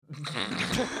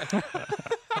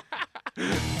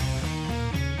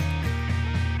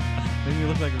Maybe you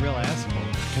look like a real asshole.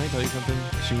 Can I tell you something?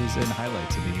 She was in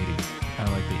highlights in the 80s. I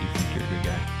like that you think you're a good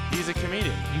guy. He's a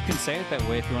comedian. You can say it that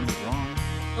way if you want to be wrong.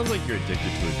 Sounds like you're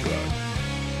addicted to a drug.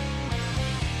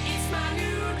 It's my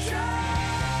new drug.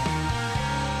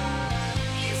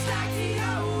 It's like the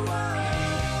old one.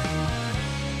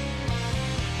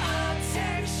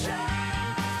 Attention.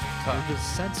 We're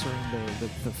just censoring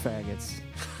the faggots.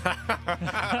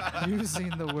 Using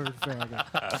the word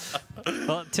faggot.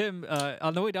 Well, Tim,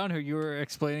 on the way down here, you were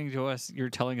explaining to us, you were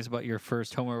telling us about your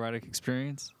first homoerotic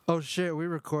experience. Oh shit, we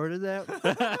recorded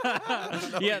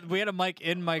that? Yeah, we had a mic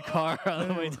in my car on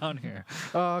the way down here.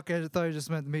 Oh, okay. I thought you just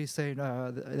meant me saying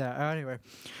that. Anyway.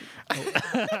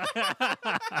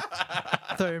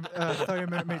 thought you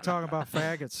meant me talking about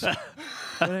faggots.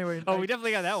 But anyway. Oh, we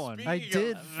definitely got that one. I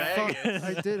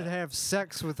did have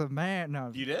sex with a man.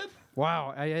 No. You did?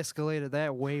 Wow, I escalated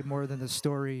that way more than the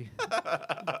story.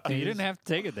 You didn't have to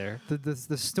take it there.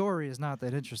 The story is not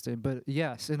that interesting, but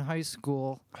yes, in high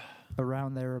school,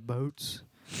 around thereabouts,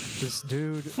 this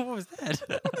dude. What was that?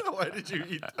 Why did you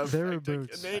eat a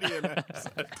Thereabouts. Canadian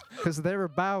accent? Because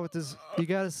thereabouts is, you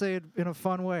got to say it in a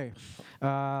fun way.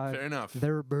 Fair enough.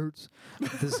 Thereabouts.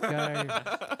 This guy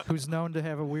who's known to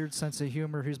have a weird sense of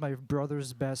humor. He's my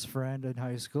brother's best friend in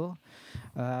high school.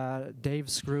 Dave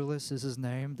Screwless is his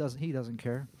name. He doesn't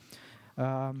care.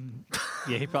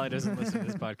 Yeah, he probably doesn't listen to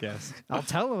this podcast. I'll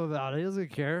tell him about it. He doesn't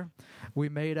care. We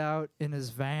made out in his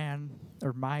van,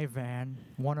 or my van,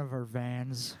 one of our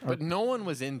vans. But no one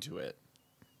was into it.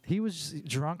 He was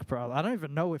drunk, probably. I don't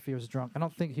even know if he was drunk. I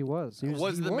don't think he was.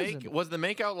 Was the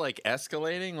makeout like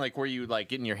escalating? Like, were you like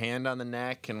getting your hand on the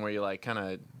neck, and were you like kind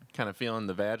of feeling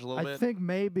the vag a little bit? I think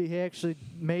maybe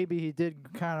he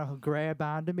did kind of grab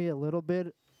onto me a little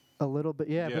bit.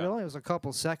 Yeah, but it only was a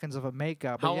couple seconds of a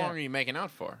makeout. How long are you making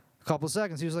out for? A couple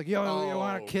seconds. He was like, "Yo, you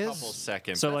want a kiss?" Couple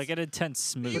seconds. So like an intense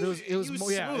smooch. But it was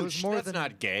more. Yeah, it was more That's than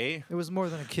not gay. It was more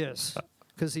than a kiss,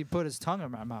 because he put his tongue in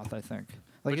my mouth. I think.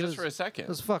 But Like just for a second. It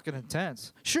was fucking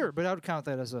intense. Sure, but I would count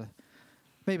that as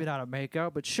maybe not a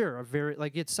makeout, but sure, a very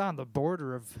it's on the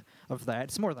border of that.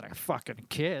 It's more than a fucking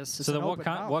kiss. It's So then an open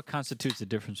mouth. what constitutes the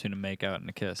difference between a makeout and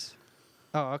a kiss?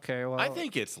 Oh, okay. Well, I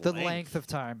think it's the length of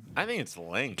time. I think it's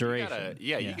length. Duration.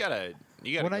 You gotta.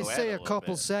 When I go at say it a little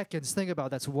couple bit. seconds, think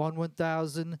about that's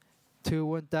 1,000,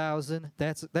 2,000.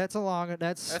 That's a long.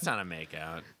 That's not a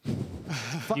makeout.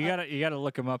 You gotta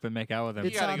look him up and make out with him.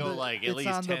 You It's gotta on go the- like at it's least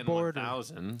on the 10, border.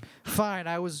 1,000. Fine.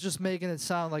 I was just making it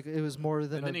sound like it was more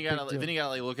than. And then a you gotta big deal.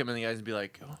 like look him in the eyes and be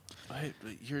like, "Oh,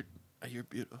 you're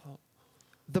beautiful."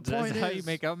 The Is point that is, how you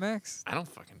make out, Max? I don't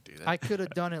fucking do that. I could have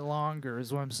done it longer.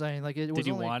 Is what I'm saying. Like it was Did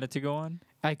you only, want it to go on?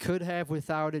 I could have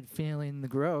without it feeling the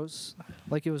gross.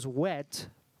 Like it was wet,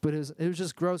 but it was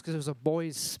just gross because it was a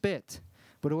boy's spit.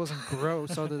 But it wasn't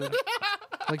gross other than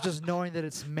like just knowing that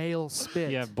it's male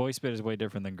spit. Yeah, boy spit is way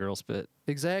different than girl spit.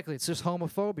 Exactly. It's just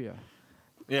homophobia.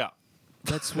 yeah.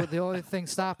 That's what the only thing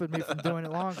stopping me from doing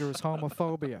it longer was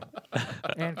homophobia,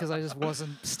 and because I just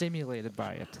wasn't stimulated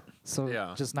by it. So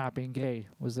Yeah. just not being gay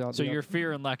was the. So the your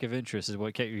fear and lack of interest is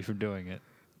what kept you from doing it.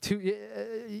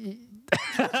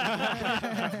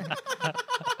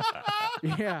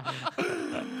 Yeah,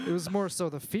 it was more so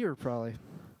the fear probably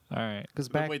All right. because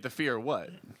But back wait, the fear of what?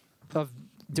 of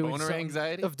doing Boner something,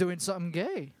 anxiety? of doing something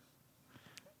gay,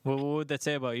 Well, what would that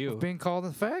say about you? being called a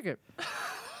faggot.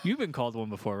 You've been called one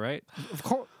before, right? Of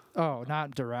course. Oh,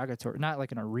 not derogatory, not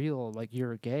like in a real like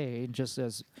you're gay, just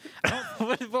as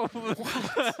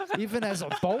even as a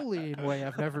bullying way.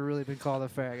 I've never really been called a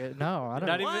faggot. No, I don't.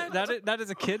 Not even not as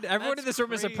a kid. Everyone in this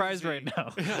room is surprised right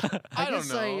now. I don't guess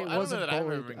know. I I don't know wasn't that I've ever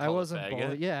bullied. been I called a wasn't faggot.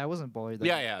 bullied. Yeah, I wasn't bullied.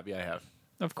 Yeah, I have.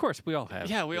 Of course, we all have.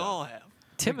 Yeah, we all have.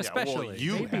 Tim Yeah, especially. well,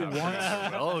 you Maybe have.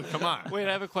 once. Oh, come on. Wait,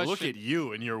 I have a question. Look at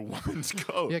you in your woman's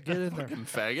coat. Yeah, get in there. Fucking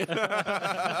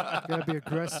faggot. Gotta be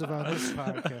aggressive on this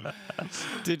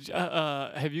podcast. Did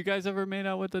have you guys ever made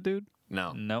out with a dude?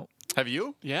 No. No. Have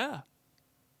you? Yeah.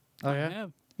 Oh I yeah,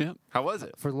 have. Yep. How was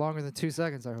it? for longer than 2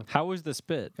 seconds. I hope. How was the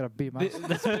spit? Gotta beat my.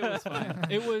 The spit was fine.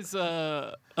 It was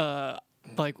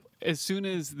like as soon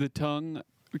as the tongue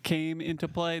came into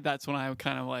play, that's when I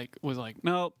kind of like was like,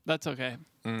 no, that's okay.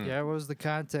 Yeah, what was the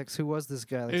context? Who was this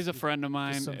guy? It was a friend of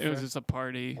mine. some It was friend. just a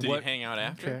party. Did you hang out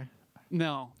after? Okay.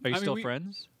 No. Are you I mean, still we-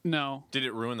 friends? No. Did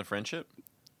it ruin the friendship?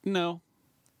 No.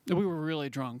 We were really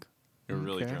drunk. You were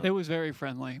really Okay. drunk. It was very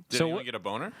friendly. Did So anyone what- get a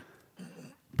boner?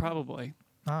 Probably.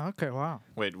 Oh, okay. Wow.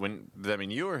 Wait, does that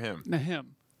mean you or him?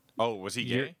 Him. Oh, was he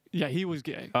gay? Yeah, he was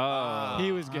gay. Oh.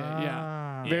 He was gay.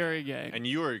 Ah. Yeah. Very gay. And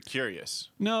you were curious.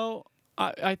 No,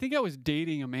 I think I was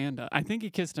dating Amanda. I think he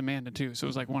kissed Amanda too, so it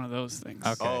was like one of those things.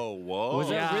 Okay. Oh, whoa. Was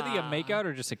that really a Yeah. makeout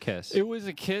or just a kiss? It was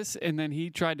a kiss, and then he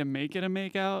tried to make it a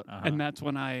makeout, and that's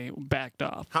when I backed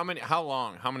off. How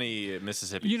long? How many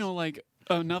Mississippi? You know, like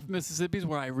enough Mississippis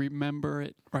where I remember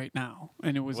it right now,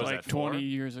 and it was Was like that 4? 20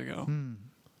 years ago.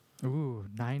 Ooh,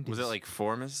 90s. Was it like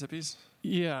 4 Mississippis?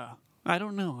 Yeah, I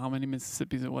don't know how many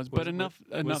Mississippis it was, but enough.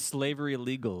 Was slavery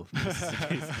illegal?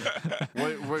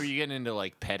 Were you getting into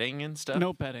like petting and stuff?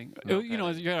 No petting. No You know,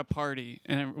 petting. you're at a party,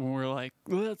 and we're like,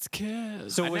 let's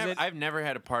kiss. So was it? I've never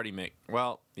had a party make.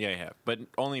 Well, yeah, I have, but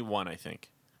only one, I think.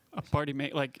 A party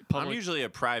make like public. I'm usually a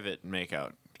private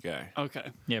makeout guy.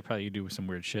 Okay. Yeah, probably you do some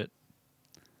weird shit.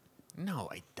 No,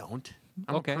 I don't.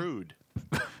 I'm Okay. a prude.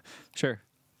 Sure.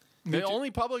 The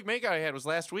only public makeout I had was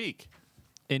last week.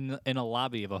 In a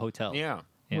lobby of a hotel. Yeah.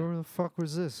 Yeah. Where the fuck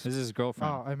was this? This is his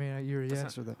girlfriend. Oh, I mean, you already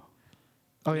answered that.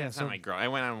 Oh, yeah. It's So not my girl. I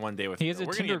went on one day with He her. has a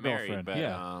We're Tinder gonna get married, girlfriend, but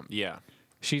yeah. yeah.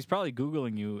 She's probably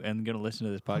Googling you and going to listen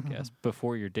to this podcast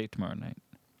before your date tomorrow night.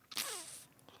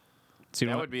 So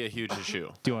That would be a huge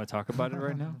issue. do you want to talk about it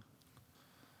right now?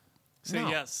 Say No.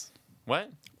 yes.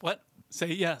 What? What? Say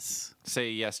yes Say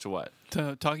yes to what?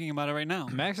 to talking about it right now.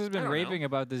 Max has been don't raving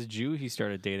about this Jew he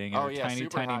started dating and Oh, her yeah, tiny,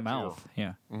 super tiny hot mouth.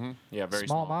 Yeah. Mm-hmm. Yeah, very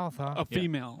small mouth, huh? A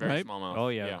female, Very right? small mouth. Oh,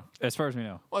 yeah. As far as we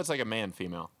know. Well, it's like a man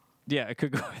female. Yeah, it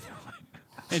could go either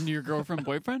way. And your girlfriend,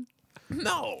 boyfriend?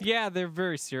 No. Yeah, they're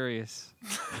very serious.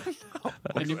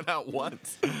 We went out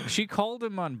once. She called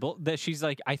him on that she's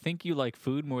like, I think you like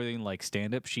food more than you like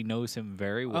stand-up. She knows him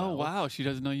very well. Oh wow, she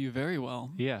doesn't know you very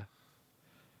well. Yeah.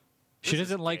 She This is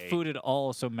doesn't like gay. food at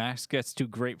all, so Max gets to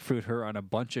grapefruit her on a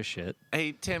bunch of shit.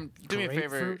 Hey, Tim, do me a favor.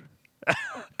 Grapefruit?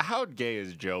 How gay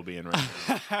is Joe being right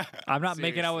now? I'm not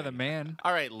making out with a Seriously. man.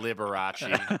 All right,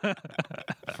 Liberace.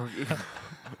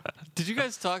 Did you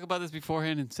guys talk about this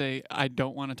beforehand and say I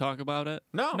don't want to talk about it?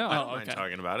 No, No. I don't Oh, mind okay.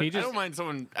 talking about He it. I just- don't mind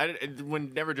someone.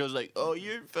 Whenever Joe's like, "Oh,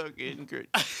 you're fucking great,"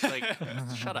 like,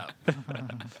 shut up.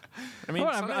 I mean,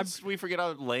 Well, I'm- sometimes we forget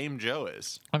how lame Joe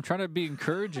is. I'm trying to be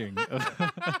encouraging.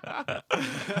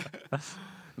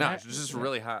 No, she's just a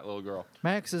really hot little girl.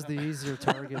 Max is the easier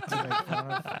target to make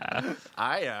fun of.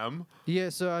 I am. Yeah,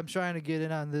 so I'm trying to get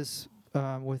in on this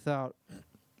without,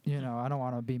 I don't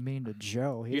want to be mean to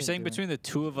Joe. He You're ain't saying doing- between the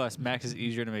two of us, Max is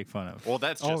easier to make fun of. Well,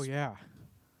 that's just Oh, yeah.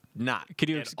 not Could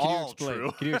you, at can you all explain?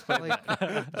 true. Can you explain? Like,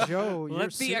 Joe, you're Let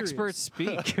the serious. experts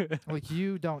speak. Like,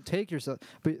 you don't take yourself.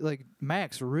 But, like,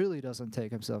 Max really doesn't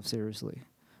take himself seriously.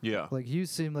 Yeah. Like, you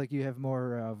seem like you have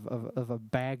more of a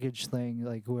baggage thing,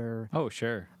 like, where Oh,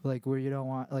 sure. you don't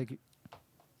want, like,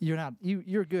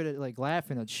 you're good at, like,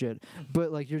 laughing at shit,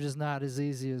 but, like, you're just not as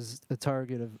easy as a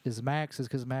target as Max is,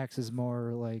 because Max is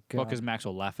more, like... Well, because Max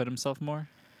will laugh at himself more.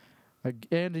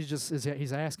 and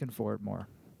he's asking for it more.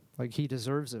 Like, he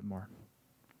deserves it more.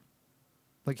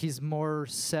 Like, he's more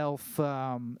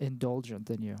self-indulgent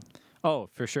than you. Oh,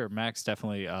 for sure. Max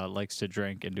definitely likes to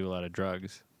drink and do a lot of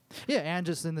drugs. Yeah, and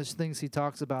just in the things he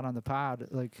talks about on the pod,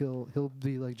 like, he'll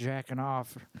be, like, jacking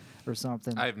off or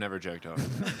something. I've never jacked off.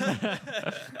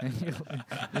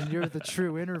 and you're the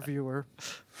true interviewer.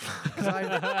 'Cause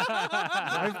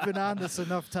I've been on this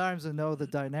enough times to know the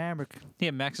dynamic.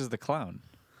 Yeah, Max is the clown.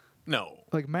 No.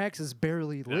 Like, Max is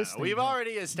barely No, listening. we've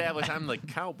already established I'm the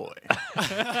cowboy.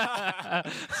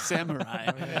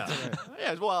 Samurai.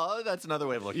 Yeah, well, that's another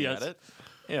way of looking Yes. at it.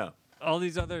 Yeah. All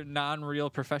these other non-real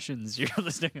professions you're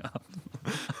listing off.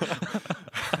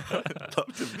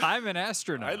 I'm an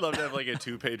astronaut. I'd love to have like a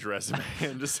 2-page resume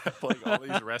and just have like all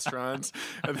these restaurants,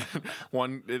 and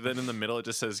then in the middle it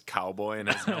just says cowboy and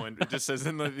has no. It just says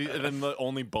and then the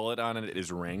only bullet on it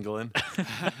is wrangling.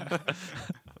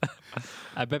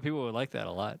 I bet people would like that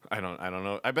a lot. I don't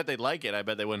know. I bet they'd like it. I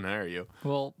bet they wouldn't hire you.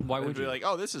 Well, why They'd would be you? like,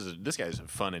 oh, this guy's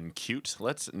fun and cute.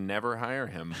 Let's never hire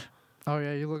him. Oh,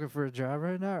 yeah, you looking for a job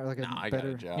right now? Or like a I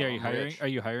better... got a job. Yeah, are you I'm hiring? rich. Are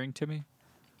you hiring Timmy?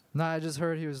 No, I just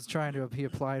heard he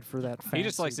applied for that fancy He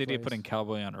just likes the idea of place. putting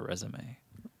cowboy on a resume.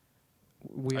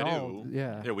 We I all, do.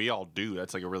 yeah, Yeah, we all do.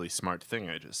 That's like a really smart thing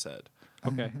I just said.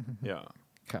 Okay. Yeah.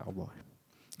 cowboy.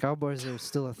 Cowboys are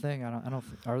still a thing.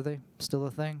 Are they still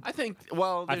a thing? I think.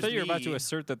 Well, I thought you were about to me.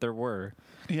 assert that there were.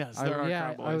 Yes, there are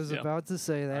cowboys. I was yeah. about to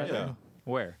say that. Yeah.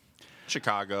 Where?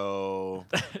 Chicago.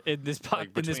 In this Like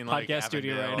in this between, like, podcast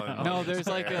studio right Avondale now. and- No, there's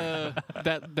like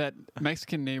that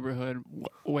Mexican neighborhood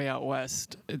way out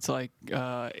west. It's like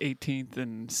 18th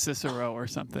and Cicero or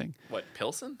something. What,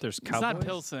 Pilsen? There's It's cowboys. not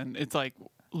Pilsen. It's like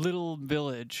Little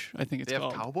Village. I think it's They have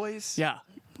called. cowboys? Yeah,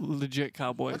 legit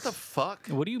cowboys. What the fuck?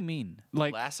 What do you mean?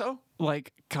 like Lasso?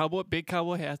 big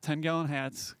cowboy hats, 10-gallon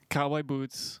hats, cowboy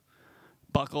boots,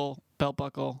 belt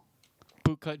buckle,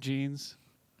 boot cut jeans.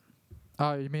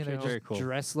 Oh, you mean they Very just cool.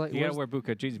 dress like? You gotta wear boot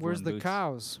cut jeans. if you Where's want the boots.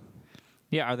 cows?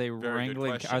 Yeah, are they Very good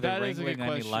wrangling? question. Are they That is a good wrangling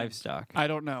any question. livestock? I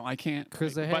don't know. I can't.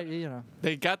 Because they but had, you know.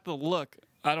 they got the look.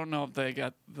 I don't know if they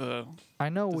got the. I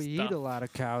know the we eat stuff. a lot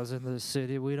of cows in the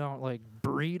city. We don't like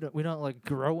breed. We don't like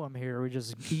grow them here. We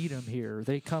just eat them here.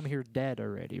 They come here dead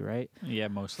already, right? Yeah,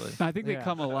 mostly. I think they Yeah.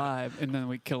 come alive and then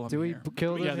we kill them. Do we here.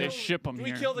 kill them Yeah, they here? ship them Do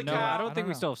here. we kill the No, cow? I don't think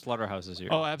we know. still have slaughterhouses here.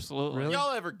 Oh, absolutely. Really?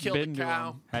 Y'all ever killed Been a to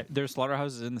cow? There's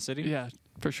slaughterhouses in the city. Yeah,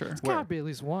 for sure. It's gotta be at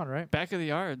least one, right? Back of the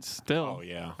yards, still. Oh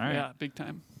yeah. All right. Yeah, big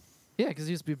time. Yeah, because it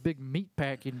used to be a big meat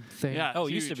packing thing. Yeah. Oh,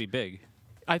 it used to huge. be big.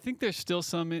 I think there's still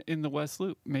some in the West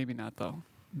Loop. Maybe not though.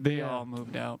 They Yeah. all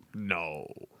moved out. No.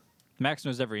 Max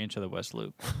knows every inch of the West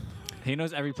Loop. He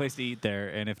knows every place to eat there,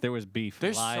 and if there was beef,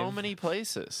 There's live, so many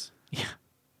places.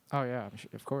 Oh yeah,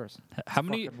 of course. How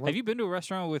many? fucking Have you been to a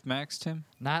restaurant with Max, Tim?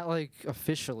 Not like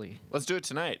officially. Let's do it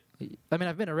tonight. I mean,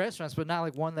 I've been to restaurants, but not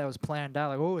like one that was planned out.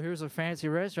 Like, oh, here's a fancy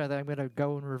restaurant that I'm gonna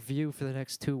go and review for the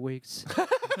next 2 weeks.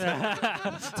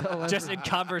 Tell Just in everyone-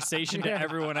 conversation to Yeah.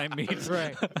 everyone I meet.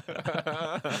 right.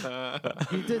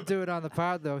 He did do it on the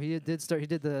pod though. He did start. He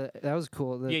did the. That was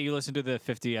cool. The, Yeah, you listened to the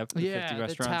 50 yeah, the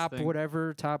restaurants top thing.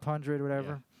 whatever, top 100,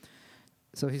 whatever.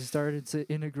 So he started to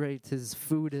integrate his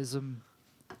foodism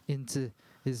into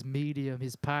his medium,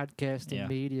 his podcasting Yeah.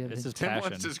 medium. This and- is Tim passion.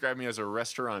 wants to describe me as a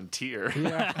restauranteur.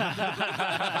 yeah.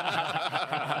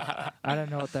 I don't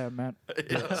know what that meant.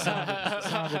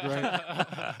 Sounded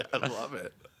right. I love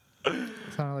it.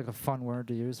 Sounded like a fun word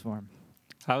to use for him.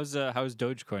 How's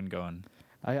Dogecoin going?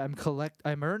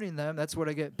 I'm earning them. That's what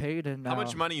I get paid in. How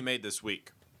much money you made this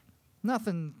week?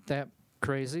 Nothing that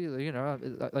crazy. You know,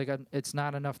 it's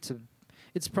not enough to.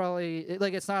 It's probably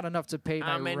it's not enough to pay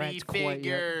How my many rent quite yet.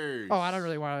 figures? Oh, I don't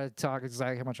really want to talk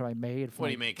exactly how much I made. For What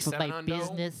do you my- make, for my 700?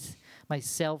 business, my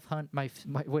self hunt, my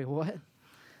wait, what?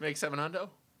 Make 700?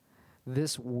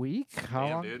 This week? How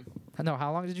Damn, long? dude. No,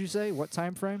 how long did you say? What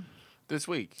time frame? This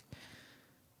week.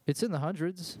 It's in the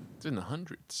hundreds. It's in the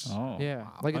hundreds. Oh, Yeah,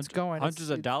 like it's going. hundreds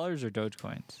of it's dollars or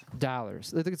Dogecoins.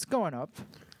 dollars. I think it's going up.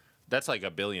 That's like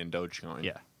 $1 billion Dogecoin.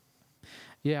 Yeah.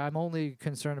 Yeah, I'm only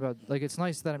concerned about it's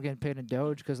nice that I'm getting paid in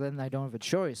Doge because then I don't have a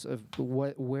choice of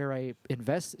where I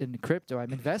invest in crypto.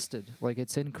 I'm invested,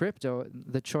 it's in crypto.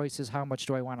 The choice is how much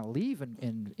do I want to leave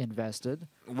in invested.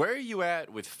 Where are you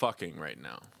at with fucking right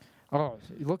now? Oh,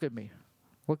 look at me,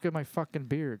 look at my fucking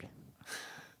beard.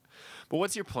 But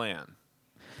what's your plan?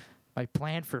 My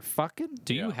plan for fucking?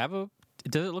 Do you Yeah. have a?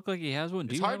 Does it look like he has one?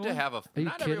 Do It's you hard to one? have a. you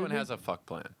Not kidding everyone me? has a fuck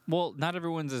plan. Well, not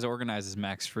everyone's as organized as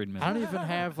Max Friedman. I don't even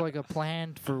have a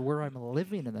plan for where I'm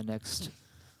living in the next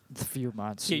few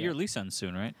months. Yeah, yet. your lease ends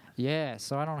soon, right? Yeah,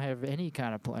 so I don't have any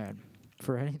kind of plan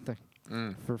for anything.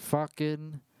 Mm. For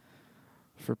fucking,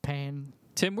 for paying.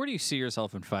 Tim, where do you see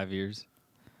yourself in 5 years?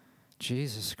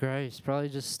 Jesus Christ, probably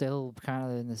just still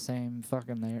kind of in the same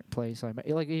fucking place. I'm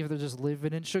either just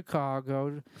living in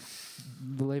Chicago,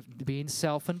 being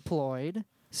self-employed,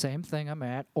 same thing I'm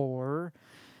at, or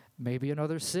maybe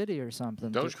another city or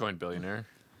something. Dogecoin billionaire.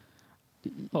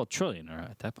 Well, trillionaire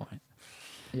at that point.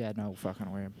 Yeah, no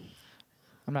fucking way.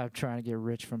 I'm not trying to get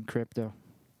rich from crypto.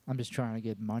 I'm just trying to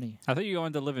get money. I thought you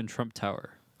wanted to live in Trump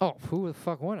Tower. Oh, who the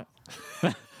fuck won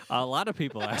it? A lot of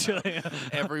people, actually.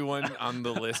 Everyone on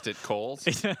the list at Kohl's.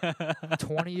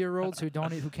 20-year-olds who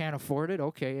can't afford it.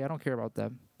 Okay, I don't care about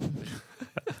them.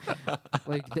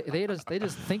 they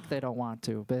just think they don't want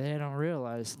to, but they don't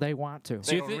realize they want to.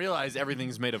 They you don't thi- realize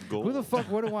everything's made of gold. Who the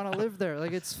fuck wouldn't want to live there?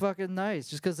 It's fucking nice.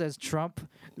 Just because there's Trump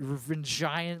in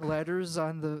giant letters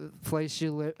on the place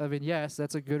you live. I mean, yes,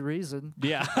 that's a good reason.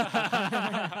 Yeah.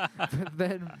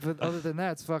 But other than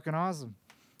that, it's fucking awesome.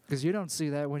 Because you don't see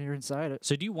that when you're inside it.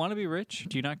 So do you want to be rich?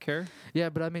 Do you not care? Yeah,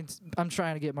 but I mean, I'm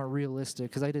trying to get more realistic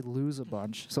because I did lose a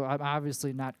bunch. So I'm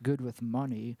obviously not good with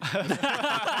money.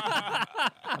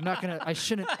 I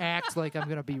shouldn't act like I'm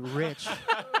going to be rich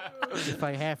if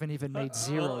I haven't even made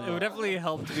zero Well, it would yet. definitely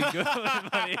help to be good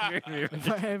with money if you're gonna be If rich.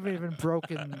 I haven't even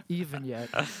broken even yet.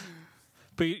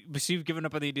 But you've given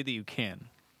up on the idea that you can.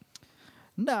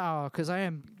 No, because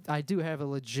I do have a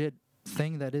legit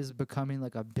thing that is becoming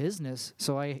like a business.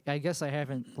 So I guess I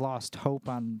haven't lost hope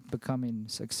on becoming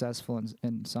successful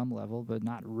in some level, but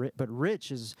not rich. But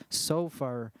rich is so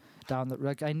far down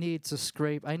the I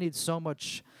need so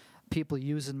much people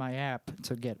using my app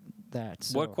to get that.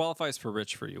 So What qualifies for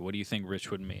rich for you? What do you think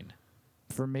rich would mean?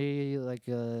 for me,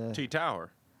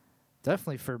 T-Tower.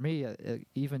 definitely for me,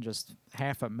 even just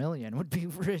 $500,000 would be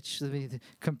rich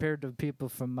compared to people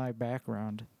from my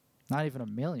background. Not even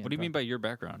 $1 million. What do you mean by your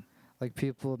background? Like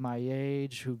people my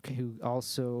age who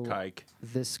also Kike.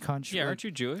 this country. Yeah, aren't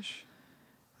you Jewish?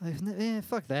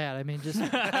 Fuck that. I mean, just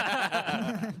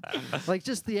like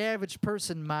just the average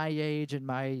person my age and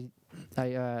my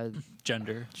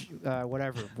Gender.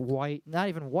 whatever, white, not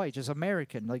even white, just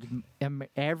American. Like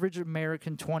average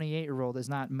American 28-year-old does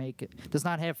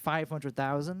not have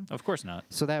 500,000. Of course not.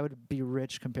 So that would be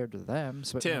rich compared to them.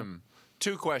 So Tim,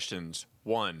 2 questions.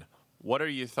 1, what are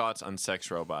your thoughts on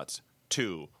sex robots?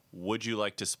 2, would you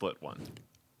like to split one?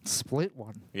 split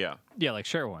one. Yeah. Yeah, like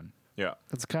share one. Yeah.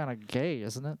 That's kind of gay,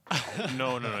 isn't it?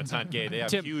 No, it's not gay. They have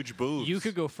Tim, huge boobs. You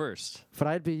could go first. But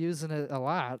I'd be using it a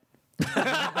lot.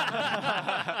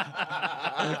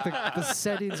 Like the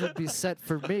settings would be set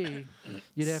for me.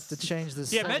 You'd have to change the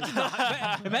Yeah,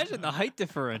 settings. imagine the height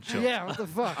differential. Yeah, what the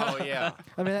fuck? Oh, yeah.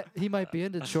 I mean, he might be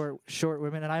into short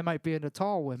women, and I might be into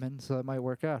tall women, so it might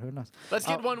work out. Who knows? Let's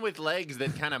get one with legs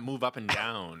that kind of move up and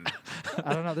down.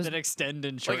 I don't know. This That extend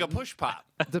and Like shorten. a push pop.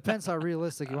 depends how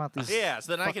realistic you want these. Yeah,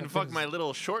 so then I can fucking fuck things. my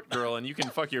little short girl and you can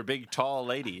fuck your big tall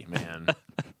lady, man.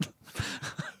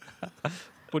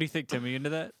 What do you think, Tim? Are you into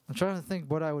that? I'm trying to think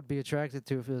what I would be attracted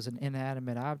to if it was an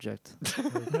inanimate object.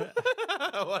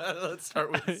 Well, let's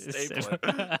start with stapler.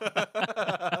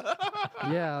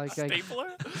 Yeah, like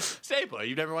Stapler? Stapler.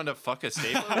 You've never wanted to fuck a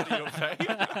stapler? What are you okay?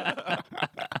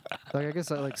 I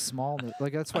guess I like small.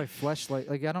 Like that's why fleshlight.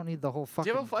 Like I don't need the whole Do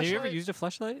fucking. you have a flashlight? Have you ever used a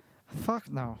flashlight?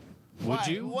 Fuck no. Would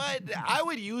you? What? I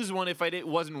would use one if I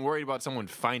wasn't worried about someone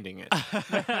finding it.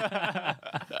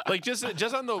 Like just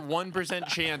on the 1%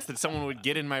 chance that someone would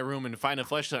get in my room and find a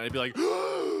flashlight, I'd be like,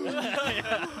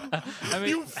 I mean,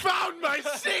 "You found my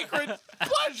sacred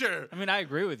pleasure." I mean, I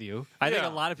agree with you. I think Yeah.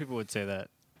 a lot of people would say that.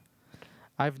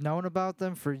 I've known about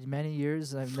them for many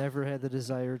years, and I've never had the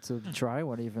desire to try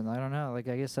one. Even I don't know. Like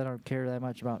I guess I don't care that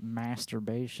much about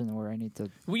masturbation, where I need to.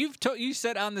 Well, you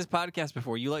said on this podcast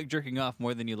before you like jerking off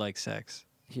more than you like sex.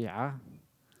 Yeah.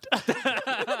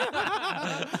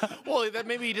 Well, that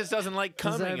maybe he just doesn't like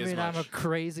Does coming that as mean much. I'm a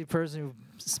crazy person who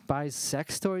buys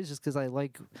sex toys just because I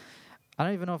like? I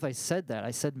don't even know if I said that.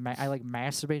 I said I like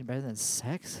masturbating better than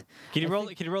sex. Can you I roll?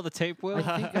 think- Can you roll the tape, Will?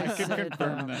 I think I said.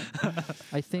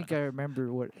 I think I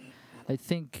remember what. I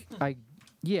think I.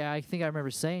 Yeah, I think I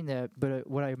remember saying that. But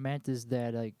what I meant is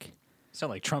that like. Sound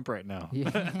like Trump right now. Yeah.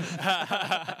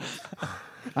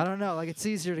 I don't know. Like it's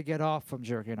easier to get off from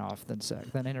jerking off than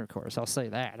intercourse. I'll say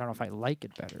that. I don't know if I like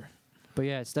it better. But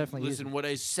yeah, it's definitely Listen, what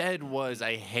I said was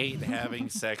I hate having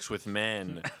sex with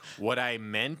men. What I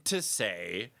meant to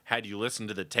say, had you listened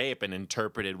to the tape and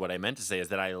interpreted what I meant to say, is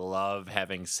that I love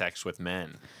having sex with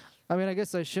men. I mean, I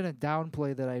guess I shouldn't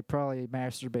downplay that I probably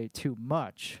masturbate too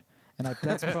much. And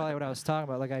that's probably what I was talking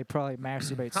about. Like I probably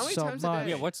masturbate How many so times a much. day?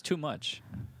 Yeah, what's too much?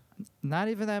 Not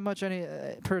even that much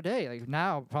per day. Like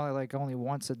now, probably like only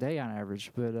once a day on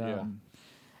average. But Yeah.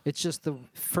 it's just the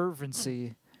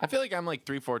fervency. I feel like I'm like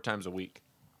 3-4 times a week.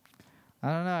 I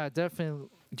don't know. I definitely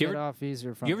Do you get ever- off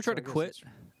easier from. You ever it, try so to I guess quit? it's-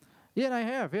 Yeah, and I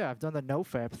have. Yeah, I've done the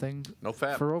no-fap thing No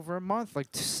fap. for over a month. Like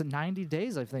 90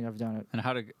 days, I think I've done it. And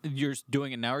how to? You're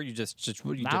doing it now, or you just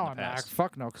what you did Now in I'm the not. past?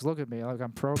 Fuck no, because look at me. Like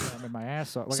I'm programming my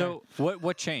ass off. Like So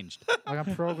what changed? like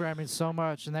I'm programming so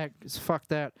much, and fuck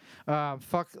that.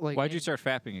 Fuck like. Why'd you start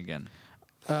fapping again?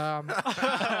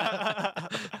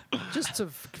 Just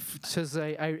because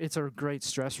it's a great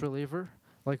stress reliever.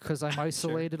 Like because I'm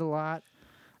isolated a lot,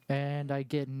 and I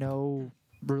get no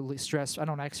really stress. I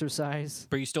don't exercise.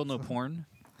 But you still no porn?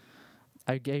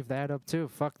 I gave that up too.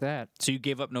 Fuck that. So you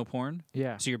gave up no porn?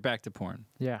 Yeah. So you're back to porn?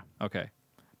 Yeah. Okay.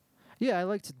 Yeah. I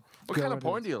like to. What go kind of into-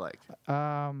 porn do you like?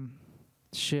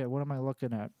 Shit. What am I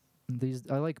looking at?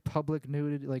 I like public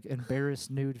nude, like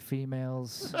embarrassed nude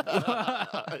females.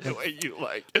 The way you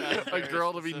like a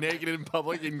girl to be naked in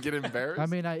public and get embarrassed? I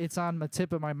mean, it's on the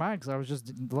tip of my mind because I was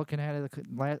just looking at it.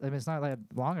 I mean, it's not that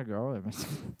long ago. I mean, it's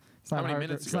How not many hard.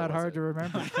 minutes It's ago not was hard it? to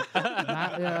remember.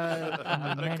 Not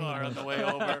the many car on minutes. the way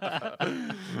over.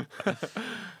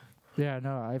 Yeah,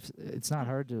 no, it's not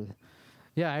hard to.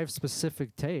 Yeah, I have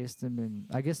specific taste. I mean,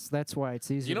 I guess that's why it's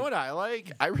easy. You know what I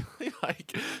like? I really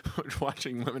like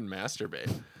watching women masturbate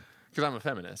because I'm a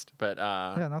feminist. But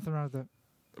Yeah, nothing wrong with that.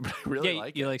 but I really yeah,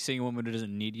 like you it. like seeing a woman who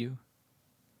doesn't need you?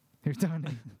 You're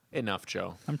done. Enough,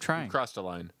 Joe. I'm You trying. crossed a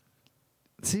line.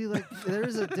 See, like, there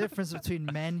is a difference between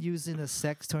men using a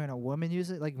sex toy and a woman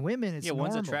using it. Like, women, it's Yeah,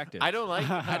 one's normal. attractive. I don't like.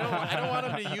 I don't want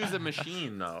them to use a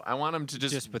machine though. I want them to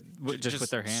just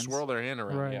with their hands? swirl their hand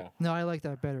around. Right. Yeah. No, I like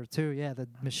that better too. Yeah, the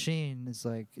machine is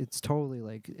like it's totally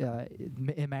like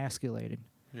emasculating.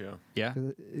 Yeah. Yeah.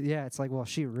 Yeah, it's like, well,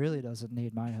 she really doesn't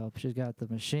need my help. She's got the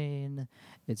machine.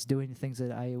 It's doing things that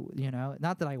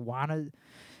not that I want to.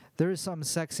 There is something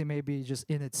sexy maybe just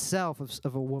in itself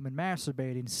of a woman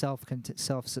masturbating self,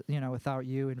 without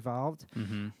you involved.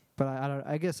 Mm-hmm. But I don't.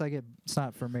 I guess it's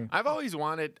not for me. I've always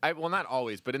wanted. Well, not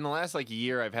always, but in the last like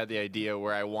year, I've had the idea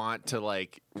where I want to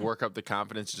like work up the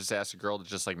confidence to just ask a girl to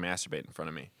just like masturbate in front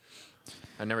of me.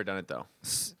 I've never done it though.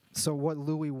 So what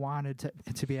Louis wanted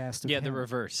to be asked of Yeah, him. the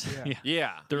reverse. Yeah.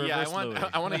 Yeah, The yeah. reverse Louis.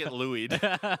 I want to get Louis'd.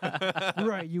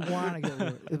 Right, you want to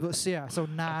get Louis. So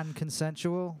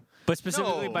non-consensual. But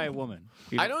specifically No. by a woman.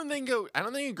 I don't think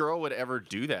a girl would ever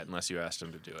do that unless you asked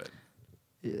them to do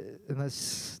it.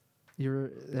 Unless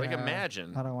you're Like,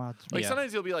 imagine. I don't want to. Like Yeah.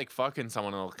 sometimes you'll be like fucking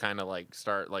someone and they'll kind of like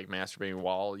start like masturbating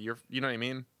while you know what I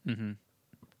mean? Mm-hmm.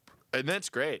 And that's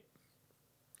great.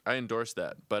 I endorse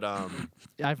that. But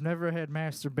I've never had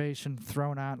masturbation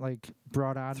brought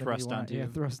on Thrust to me. onto Yeah,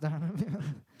 you. thrust on.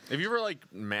 have you ever like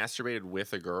masturbated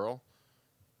with a girl?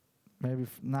 Maybe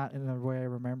not in a way I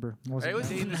remember. I was that-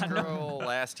 dating this girl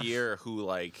last year who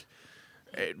like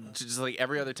just like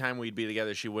every other time we'd be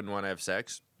together she wouldn't want to have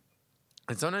sex.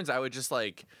 And sometimes I would just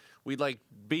like we'd like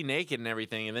be naked and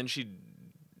everything and then she'd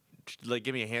like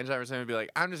give me a hand job or something and be like,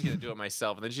 I'm just gonna do it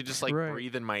myself, and then she'd just like Right.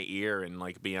 breathe in my ear and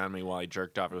like be on me while I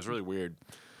jerked off. It was really weird.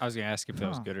 I was going to ask if it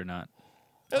was Huh. good or not.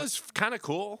 It was kind of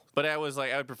cool, but I was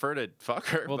like, I would prefer to fuck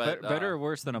her. Well, but, better or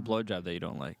worse than a blowjob that you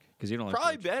don't like? Because you don't like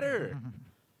probably blowjobs. better.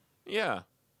 Yeah,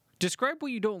 Describe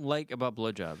what you don't like about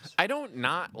blowjobs. I don't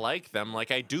not like them.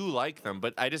 Like I do like them,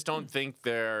 but I just don't think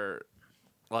they're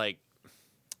like.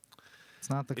 It's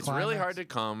not the. It's really hard climax. to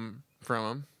come from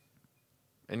them,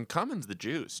 and coming's the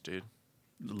juice, dude.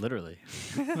 Literally.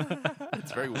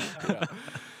 It's very weird. Yeah.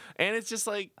 And it's just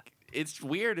like it's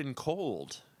weird and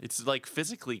cold. It's like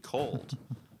physically cold.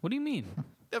 What do you mean?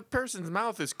 The person's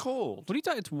mouth is cold. What are you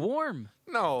talking? It's warm.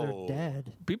 No, They're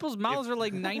dead. People's mouths are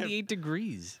like 98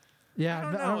 degrees. Yeah, I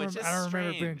don't I know. don't, It's just I don't remember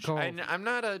it being strange. cold. I'm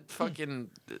not a fucking.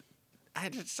 I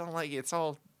just don't like it. It's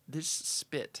all this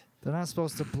spit. They're not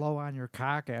supposed to blow on your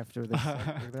cock after they. suck.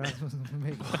 They're not supposed to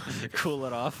make. Cool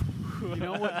it off. You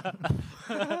know what?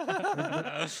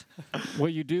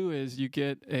 What you do is you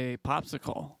get a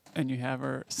popsicle and you have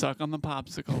her suck on the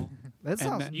popsicle. That And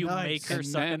sounds then You nice. make her And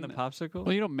suck in the then- popsicle?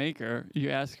 Well, you don't make her. You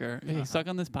ask her, hey, suck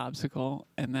on this popsicle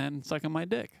and then suck on my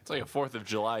dick. It's like a 4th of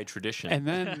July tradition. And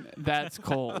then that's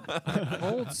cold.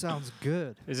 Cold sounds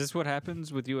good. Is this what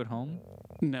happens with you at home?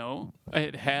 No,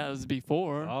 it has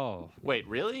before. Oh. Wait,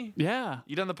 really? Yeah.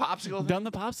 You done the popsicle? thing? Done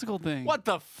the popsicle thing. What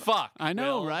the fuck? I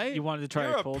know, Will? right? You wanted to try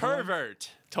You're a a cold one? pervert.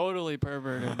 Totally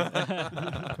perverted.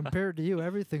 Compared to you,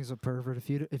 everything's a pervert.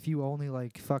 If you only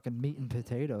like fucking meat and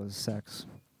potatoes, sex.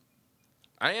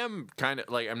 I am kind of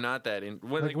like I'm not that in.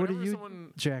 When, Like, like, what do whenever you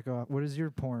someone, jack off? What is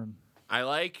your porn? I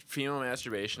like female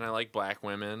masturbation. I like black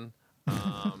women.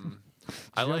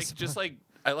 I like just like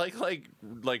I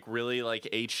like really like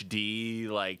HD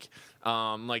like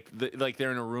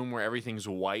they're in a room where everything's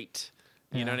white.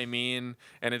 You know Yeah. what I mean?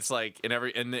 And it's like and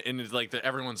it's like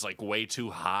everyone's like way too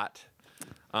hot.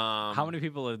 How many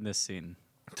people in this scene?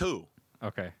 2.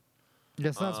 Okay.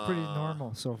 Yes, that's pretty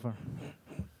normal so far.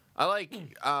 I like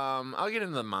I'll get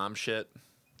into the mom shit.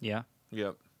 Yeah.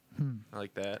 Yep. I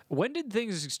like that. When did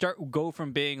things go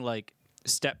from being like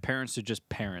step parents to just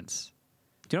parents?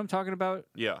 Do you know what I'm talking about?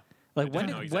 Yeah. Like when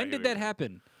know did exactly when did what that you mean.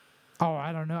 happen? Oh,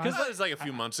 I don't know. Because that was like a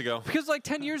few months ago. Because like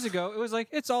 10 years ago, it was like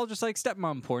it's all just like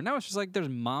stepmom porn. Now it's just like there's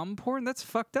mom porn. That's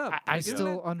fucked up. I Like, isn't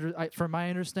still from my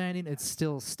understanding, it's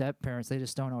still step parents. They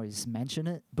just don't always mention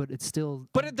it, but it's still.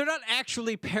 But they're not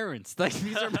actually parents. Like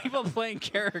these are people playing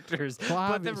characters. Well,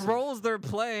 but the obviously. roles they're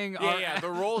playing are Yeah,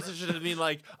 the roles should mean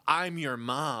like, I'm your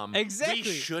mom. Exactly. We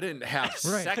shouldn't have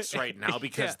Right. sex right now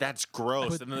because Yeah. that's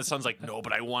gross. But- and then the son's like, no,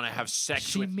 but I want to have sex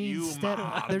she with means you, step.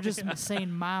 mom. They're just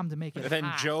saying mom to make it. And then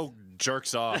hot. Joe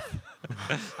jerks off.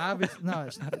 No,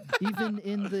 it's not.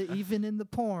 even in the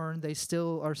porn, they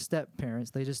still are step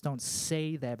parents. They just don't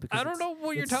say that because I don't know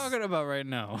what you're talking about right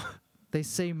now. They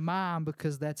say mom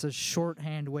because that's a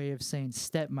shorthand way of saying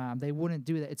stepmom. They wouldn't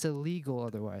do that. It's illegal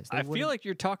otherwise. They I feel wouldn't- like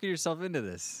you're talking yourself into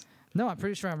this. no. I'm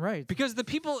pretty sure I'm right. Because the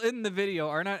people in the video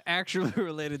are not actually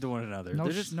related to one another. No,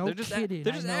 they're just, no they're just kidding.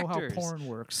 They're just I know actors. how porn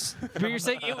works. But you're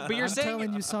saying, I'm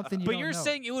telling you something you but don't you're know.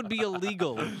 saying it would be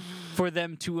illegal for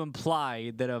them to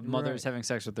imply that a mother is Right. having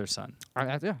sex with their son.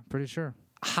 Yeah, pretty sure.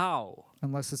 How?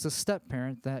 Unless it's a step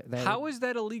parent that How is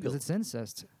that because illegal? it's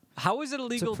incest. How is it To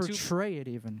illegal to? portray it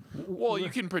even. Well, you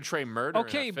can portray murder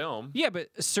Okay, in a film. yeah, but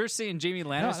Cersei and Jamie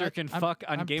Lannister that- can I'm- fuck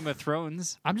on I'm- Game of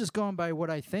Thrones. I'm just going by what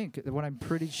I think, what I'm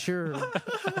pretty sure.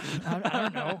 I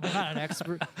don't know. I'm not an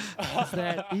expert. Is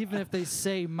that even if they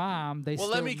say mom, they Well,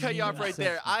 still let me cut you mean off right incest.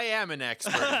 there. I am an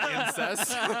expert in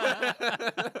incest.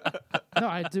 No,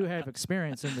 I do have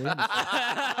experience in the industry.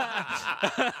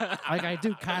 Like I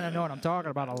do kind of know what I'm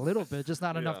talking about a little bit, just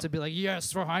not enough Yeah. to be like,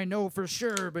 yes, well, I know for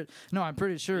sure. But no, I'm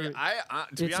pretty sure. To be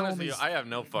It's honest with you, almost- I have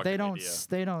no fucking they don't idea.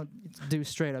 they don't do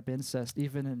straight up incest,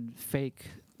 even in fake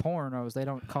pornos. They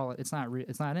don't call it. It's not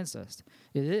it's not incest.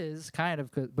 It is kind of,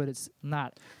 but it's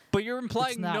not. But you're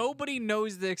implying not- nobody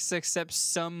knows this except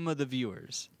some of the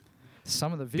viewers.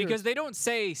 Some of the viewers. Because they don't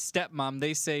say stepmom,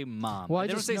 they say mom. well, I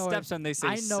they don't just say know stepson, they say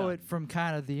I know son. it from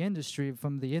kind of the industry,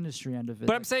 from the industry end of it.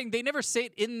 But I'm saying they never say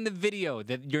it in the video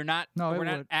that you're not. No, it we're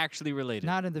not would. actually related.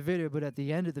 not in the video, but at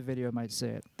the end of the video, it might say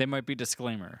it. They might be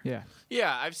disclaimer. Yeah,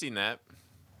 Yeah, I've seen that.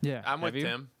 yeah. I'm with you?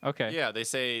 Tim. Okay. Yeah, they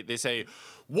say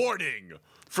warning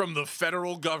from the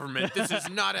federal government. This is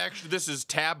not actually. This is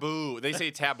taboo. They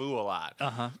say taboo a lot.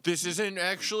 This isn't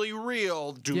actually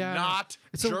real. Do Yeah, not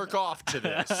it's a- jerk off to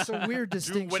this. It's a weird Do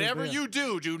distinction. whatever yeah. you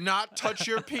do not touch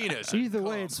your penis. Either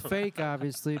way, it's fake,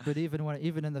 obviously. But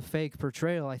even in the fake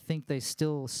portrayal, I think they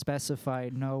still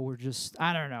specified. No, we're just.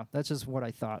 I don't know. That's just what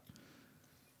I thought.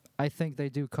 I think they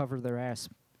do cover their ass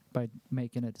by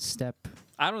making it step.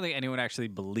 I don't think anyone actually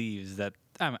believes that.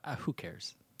 Who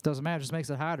cares? Doesn't matter. Just makes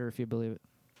it hotter if you believe it.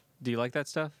 Do you like that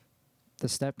stuff? The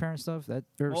step parent stuff, that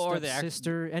or Well, or step the act-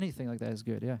 sister, anything like that is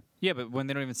good. Yeah, Yeah, but when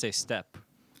they don't even say step,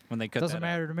 when they cut doesn't that out,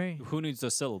 matter to me. who needs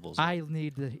those syllables? I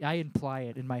imply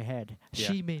it in my head.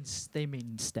 Yeah. They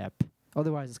mean step.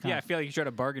 Otherwise, it's kind yeah, I of feel like you try to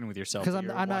bargain with yourself. because but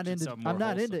you're I'm not watching into something more I'm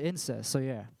not wholesome. into incest. So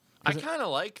yeah, I kind of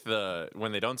like the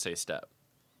when they don't say step.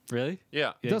 Really? Yeah.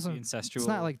 it Yeah, doesn't. incestual. It's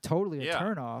not like totally a Yeah.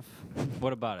 turn off.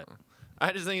 What about it?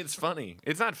 I just think it's funny.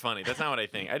 It's not funny. That's not what I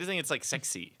think. I just think it's like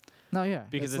sexy. No, yeah,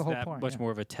 Because that's it's the whole that point. much yeah.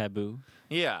 more of a taboo.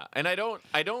 Yeah, and I don't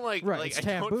like Right, like it's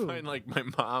I don't taboo. find like my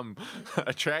mom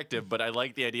attractive, but I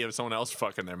like the idea of someone else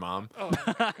fucking their mom. I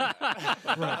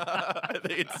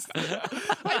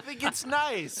think it's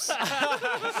nice.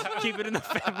 Keep it in the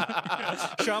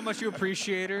family. Show how much you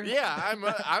appreciate her. Yeah,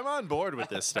 I'm on board with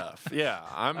this stuff. Yeah,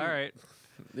 I'm All right.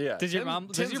 Yeah. Does your mom?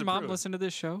 Does Tim's your mom approved. listen to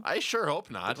this show? I sure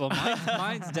hope not. Well,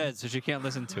 mine's dead, so she can't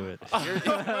listen to it.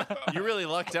 You really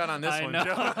lucked out on this I one, know.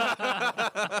 Joe.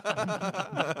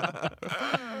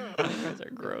 You guys are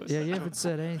gross. Yeah, you haven't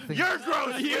said anything. You're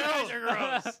gross. You guys are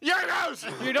gross. You're gross.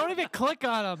 You don't even click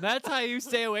on them. That's how you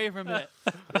stay away from it.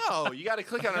 No, you got to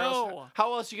click on it. or else- No.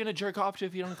 How else are you gonna jerk off to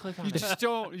if you don't click on You it? just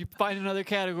don't. You find another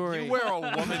category. You wear a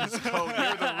woman's coat.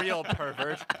 You're the real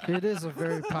pervert. It is a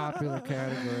very popular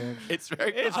category. Actually. It's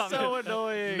very. It's common. so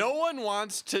annoying. No one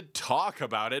wants to talk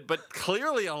about it, but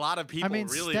clearly a lot of people mean,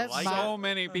 really step like mom- it. So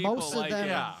many people Most of like them- it.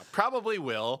 Yeah, probably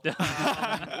Will.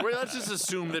 Let's just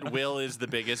assume that Will is the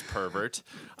biggest pervert.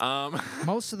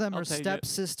 Most of them I'll are take it.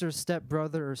 stepsister,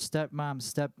 stepbrother, or stepmom,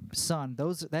 stepson.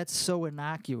 That's so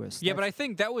innocuous. Yeah, but I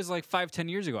think that was like 5-10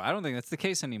 years ago. I don't think that's the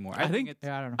case anymore. I think it's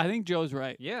yeah, I don't know. I think Joe's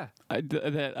right. yeah.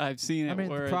 That I've seen it. I mean,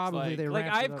 where probably it's they Like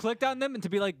ramped it I've up. clicked on them and to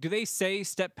be like, do they say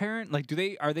step parent? Like,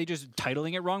 are they just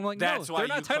titling it wrong? I'm like, That's no, why they're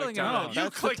not you titling clicked it on wrong. it. You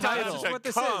That's the clicked on it title. to What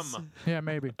this come. is. Yeah,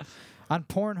 maybe. On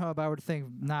Pornhub, I would think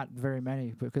not very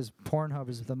many because Pornhub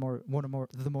is the more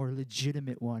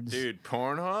legitimate ones. Dude,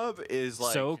 Pornhub is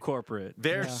like So corporate.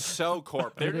 they're Yeah. so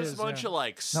corporate. They're It just is, a bunch yeah. of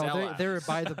like No, sellouts.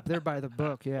 they're by the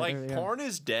book. Yeah, Like they're- yeah. porn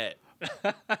is dead. You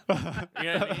know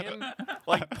what I mean?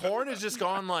 Like porn is just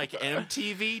gone like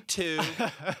MTV2,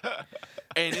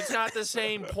 and it's not the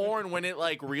same porn when it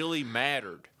like really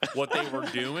mattered what they were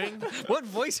doing. What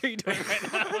voice are you doing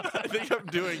right now? I think I'm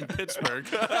doing Pittsburgh.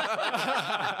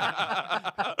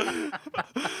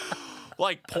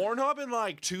 Like Pornhub in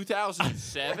like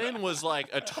 2007 was like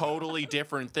a totally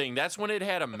different thing. That's when it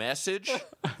had a message.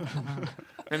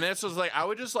 And this was like I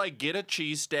would just like get a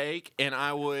cheesesteak and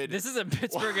I would This isn't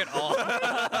Pittsburgh at all.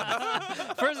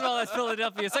 First of all, that's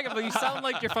Philadelphia. Second of all, you sound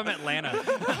like you're from Atlanta.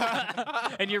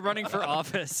 And you're running for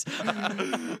office.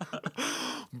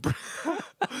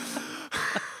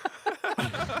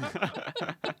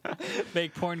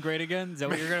 Make porn great again? Is that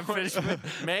what you're going to finish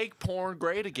with? make porn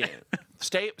great again.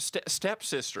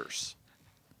 Stepsisters.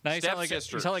 Now you sound like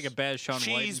Stepsisters. a bad Sean White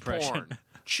Cheese impression. porn.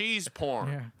 Cheese porn.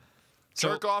 Yeah.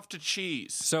 Jerk off to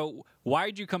cheese. So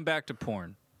why'd you come back to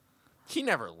porn? He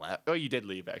never left. Oh, you did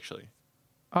leave actually.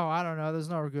 Oh, I don't know. There's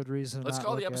no good reason. to Let's not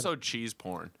call the look at it. episode cheese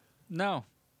porn. No.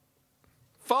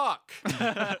 Fuck.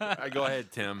 Go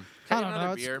ahead, Tim. Can I I don't get know.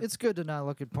 another beer? It's good to not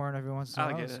look at porn every once in a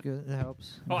I'll while. get It's it. good. It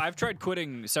helps. Oh, I've tried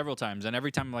quitting several times, and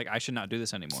every time I'm like, I should not do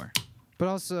this anymore. But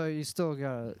also, you still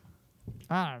gotta.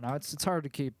 I don't know. It's hard to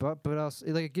keep up, but also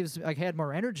like it gives. I had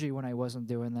more energy when I wasn't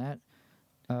doing that.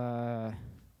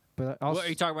 But also What, are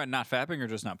you talking about not fapping or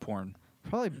just not porn?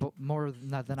 probably more than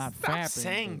not Stop fapping.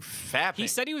 saying fapping. He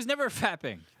said he was never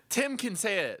fapping. Tim can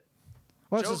say it.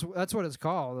 Well, Joe- that's what it's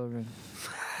called. I mean,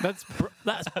 That's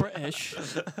British.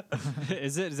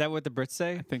 Is it? Is that what the Brits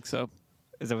say? I think so.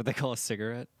 Is that what they call a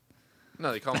cigarette?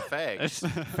 No, they call them fags.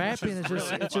 Fapping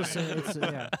is just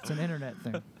it's an internet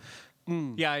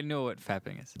thing. Yeah, I know what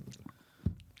fapping is.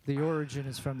 The origin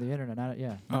is from the internet, not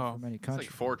from any It's country.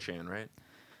 like 4chan, right?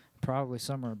 Probably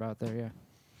somewhere about there, yeah.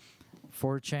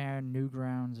 4chan,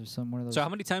 Newgrounds, or some one of those. So how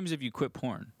many times have you quit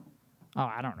porn? Oh,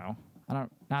 I don't know.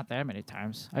 Not that many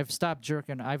times. I've stopped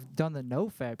jerking. I've done the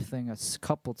no-fap thing a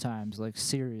couple times, like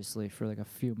seriously, for like a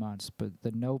few months. But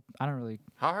the no, I don't really.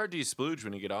 How hard do you splooge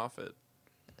when you get off it?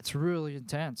 It's really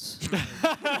intense.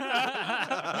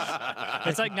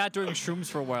 It's like not doing shrooms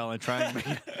for a while and trying.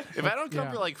 If I don't come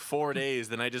Yeah. for like 4 days,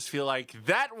 then I just feel like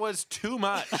that was too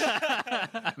much.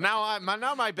 now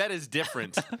my bed is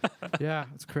different. Yeah,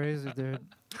 it's crazy, dude.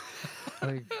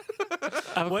 Like,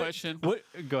 I have a question. What?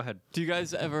 Go ahead. Do you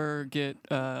guys ever get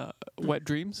wet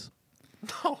dreams?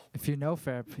 if you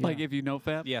no-fap, yeah. Like if you no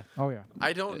fap? Yeah. Oh yeah.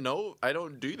 I don't know. I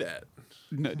don't do that.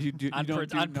 No, you On don't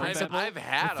do on no principle? fap? I've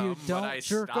had If you them, but don't I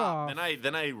jerk stopped. off-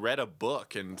 Then I read a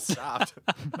book and stopped.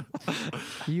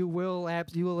 You will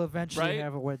eventually Right?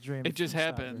 have a wet dream. It if you just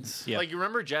stop happens. Yeah. Like you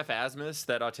remember Jeff Asmus,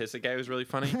 that autistic guy who was really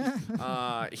funny?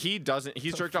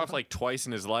 He's jerked off like twice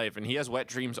in his life, and he has wet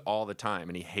dreams all the time,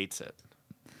 and he hates it.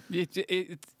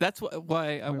 That's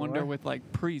why I Wait, wonder what? with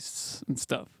like priests and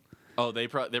stuff. Oh, they're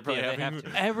probably Yeah, they having.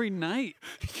 have to. Every night,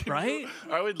 right?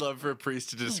 I would love for a priest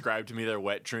to describe to me their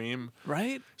wet dream.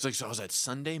 Right? It's like, so I was at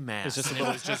Sunday Mass, just a and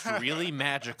it was just really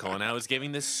magical, and I was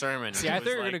giving this sermon. See, and I it thought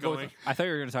was you were like gonna go. going- I thought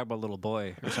you were gonna talk about little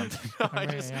boy or something. I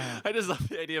Yeah, just, yeah. I just love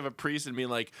the idea of a priest and being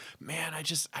like, man,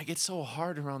 I get so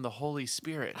hard around the Holy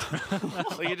Spirit.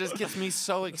 Like it just gets me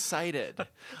so excited.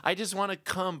 I just want to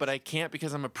come, but I can't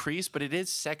because I'm a priest. But it is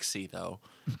sexy though.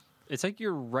 It's like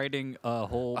you're writing a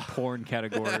whole porn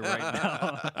category right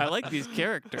now. I like these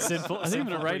characters. Sinful- I think I'm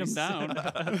sinful gonna write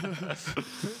them priests. down.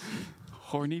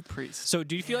 Horny priest. So,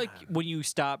 do you feel like when you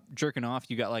stop jerking off,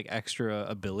 you got like extra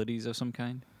abilities of some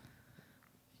kind?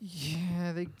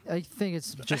 Yeah, I think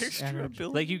it's just energy.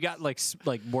 Like you got like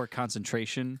like more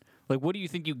concentration. Like, what do you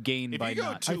think you gain If by you go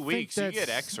not? 2 think weeks, you get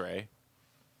that's- X-ray,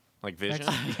 like vision.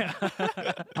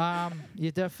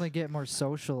 You definitely get more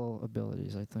social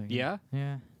abilities, I think. Yeah?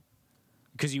 Yeah.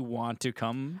 Because you want to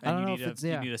come I and don't you know need if it's- you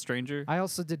yeah. need a stranger. I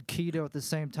also did keto at the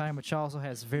same time, which also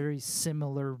has very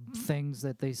similar things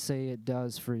that they say it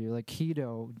does for you. Like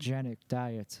ketogenic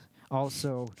diet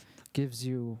also gives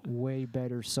you way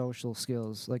better social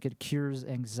skills. Like it cures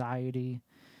anxiety.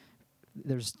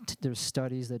 There's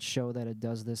studies that show that it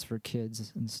does this for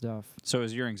kids and stuff. So,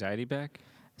 is your anxiety back?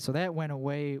 So that went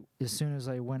away as soon as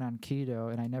I went on keto,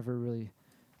 and I never really.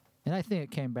 And I think it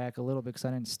came back a little bit because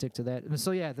I didn't stick to that. And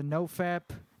so yeah, the no fap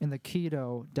and the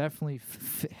keto definitely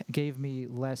gave me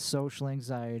less social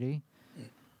anxiety,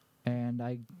 and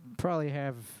I probably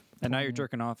have. And now you're plenty-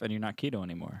 jerking off and you're not keto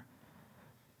anymore.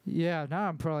 Yeah, now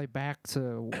I'm probably back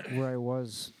to where I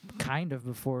was kind of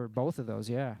before both of those.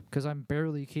 Yeah, because I'm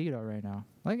barely keto right now.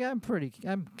 Like I'm probably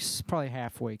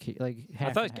halfway keto. Like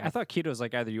half and I half. thought keto is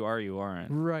like either you are or you aren't.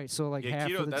 Right, so like Yeah, half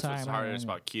keto. of the That's time. what's I hardest am.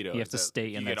 about keto. You have is to that stay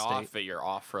you in get that off state. it. You're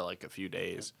off for like a few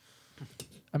days.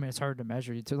 I mean, it's hard to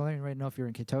measure. You don't even really know if you're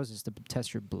in ketosis to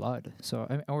test your blood.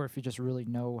 So, or if you just really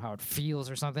know how it feels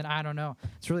or something. I don't know.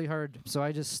 It's really hard. So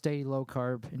I just stay low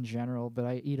carb in general, but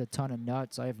I eat a ton of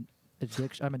nuts. I'm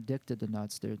addicted to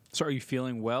nuts, dude. So, are you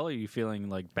feeling well or are you feeling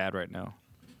like bad right now?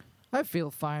 I feel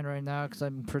fine right now because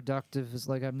I'm productive. It's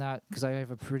like I'm not, because I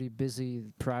have a pretty busy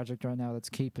project right now that's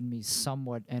keeping me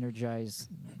somewhat energized.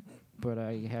 But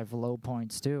I have low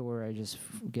points too, where I just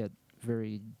get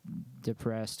very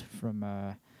depressed from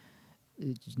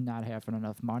not having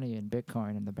enough money in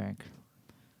Bitcoin in the bank.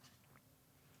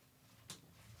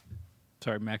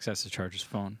 Sorry, Max has to charge his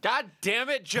phone. God damn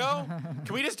it, Joe!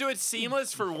 Can we just do it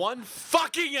seamless for one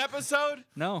fucking episode?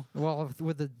 No. Well,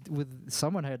 with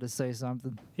someone had to say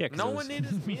something. Yeah, 'cause No it one was-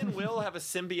 needed. Me and Will have a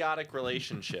symbiotic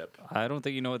relationship. I don't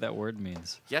think you know what that word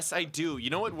means. Yes, I do.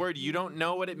 You know what word you don't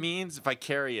know what it means?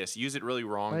 Vicarious. Use it really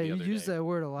wrong Hey, the you other use day. that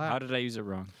word a lot. How did I use it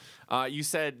wrong? You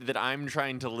said that I'm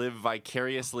trying to live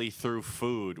vicariously through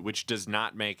food, which does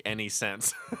not make any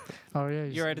sense. Oh yeah,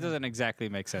 You're right. It doesn't exactly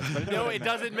make sense. But No, it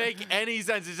doesn't make any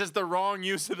sense. It's just the wrong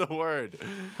use of the word.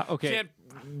 okay.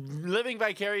 Living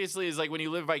vicariously is like when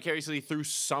you live vicariously through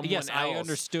someone Yes, else. I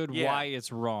understood Yeah. why it's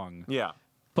wrong. Yeah.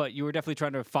 But you were definitely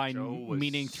trying to Joe find was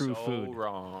meaning through so food.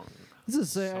 wrong.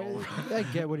 I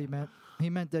get what he meant. He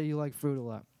meant that you like fruit a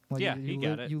lot. Like Yeah, you he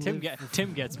live- got it. you Tim, live-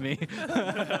 Tim gets me.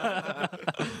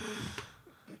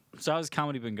 So how's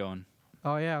comedy been going?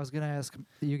 Oh yeah, I was gonna ask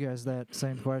you guys that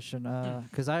same question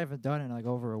because I haven't done it in like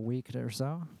over a week or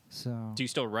so. So Do you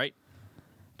still write?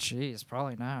 Jeez,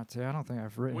 probably not. I don't think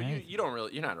I've written Well, anything. you don't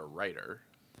really. You're not a writer.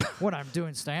 When I'm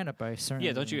doing stand-up, I certainly...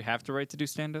 Yeah, don't you have to write to do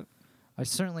stand up? I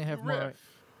certainly have more... riff.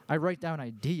 I write down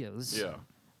ideas. Yeah.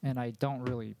 And I don't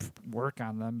really work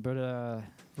on them. But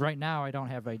right now, I don't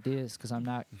have ideas because I'm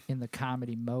not in the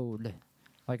comedy mode.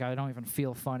 Like, I don't even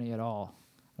feel funny at all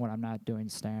when I'm not doing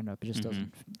stand-up. It just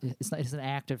doesn't... It's an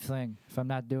active thing. If I'm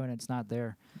not doing it, it's not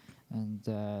there. And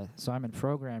so I'm in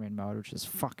programming mode, which is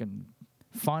fucking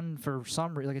fun for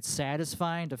some reason. Like, it's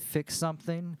satisfying to fix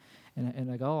something. And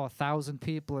like, 1,000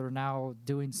 people are now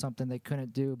doing something they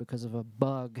couldn't do because of a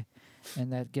bug.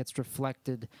 And that gets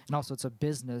reflected. And also, it's a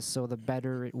business, so the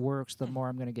better it works, the more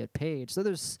I'm going to get paid. So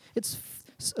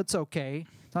it's okay.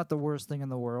 It's not the worst thing in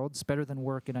the world. It's better than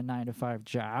working a 9-to-5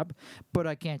 job. But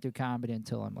I can't do comedy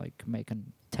until I'm, like,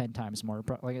 making 10 times more.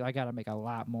 Like, I got to make a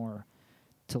lot more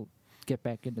to get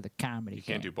back into the comedy. You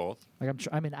can't do both. Like,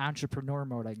 I'm in entrepreneur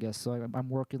mode, I guess. So I'm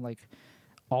working, like,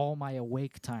 all my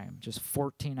awake time, just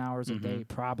 14 hours a day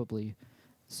probably.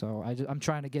 So I'm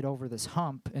trying to get over this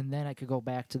hump, and then I could go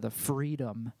back to the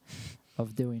freedom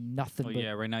of doing nothing Well, but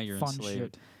yeah, right now you're fun enslaved.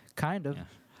 shit. Kind of. Yeah.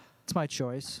 It's my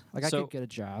choice. Like, I So, could get a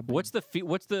job. What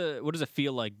does it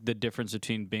feel like, the difference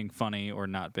between being funny or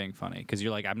not being funny? Because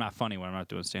you're like, I'm not funny when I'm not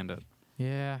doing stand up.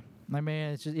 Yeah. I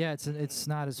mean, it's just, it's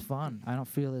not as fun. I don't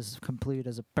feel as complete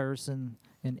as a person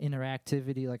in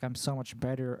interactivity. Like, I'm so much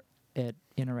better at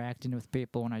interacting with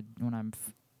people when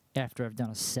after I've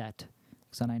done a set.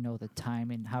 Because then I know the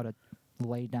timing, how to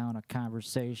lay down a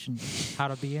conversation, how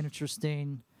to be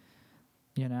interesting,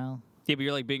 you know? Yeah, but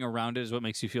you're like, being around it is what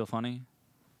makes you feel funny?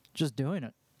 Just doing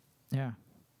it. Yeah.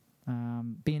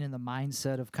 Being in the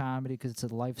mindset of comedy because it's a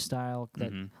lifestyle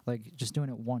that, like, just doing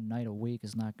it one night a week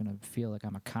is not going to feel like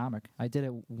I'm a comic. I did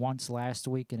it once last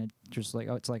week, and it just like,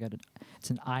 it's like it's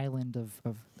an island of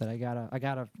that I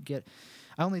gotta get.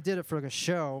 I only did it for like a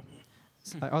show.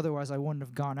 Otherwise, I wouldn't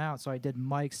have gone out. So I did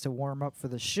mics to warm up for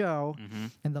the show,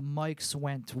 and the mics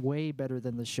went way better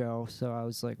than the show. So I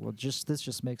was like, well, this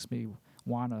just makes me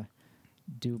want to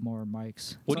do more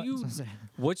mics.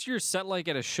 What's your set like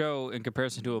at a show in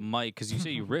comparison to a mic? Because you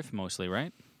say you riff mostly,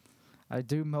 right? I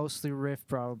do mostly riff,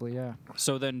 probably, yeah.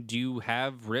 So then, do you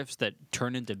have riffs that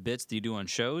turn into bits that you do on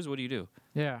shows? What do you do?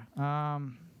 Yeah.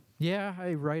 Yeah,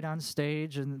 I write on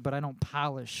stage, but I don't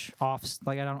polish off.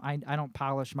 Like, I don't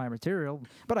polish my material,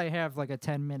 but I have like a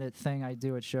 10-minute thing I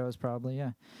do at shows. Probably,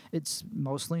 yeah. It's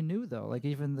mostly new though. Like,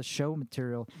 even the show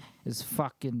material is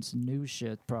fucking new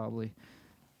shit, probably,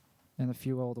 and a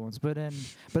few old ones. But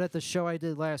at the show I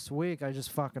did last week, I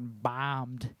just fucking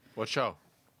bombed. What show?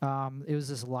 It was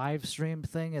this live stream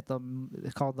thing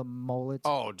it's called the Mullet.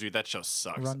 Oh, dude, that show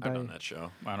sucks. Run I've by- done that show.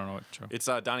 I don't know what show. It's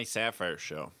Donnie Sapphire's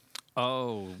show.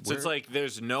 Oh, So it's like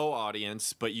there's no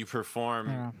audience, but you perform.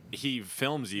 Yeah. He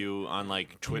films you on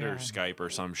like Twitter, Yeah. Skype, or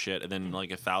some shit, and then like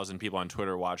 1,000 people on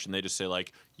Twitter watch, and they just say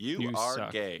like, "You are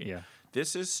suck." gay. Yeah.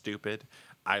 This is stupid.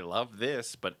 I love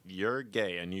this, but you're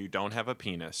gay and you don't have a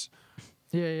penis."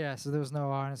 Yeah. So there was no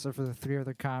audience for the 3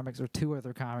 other comics or 2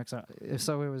 other comics.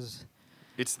 So it was.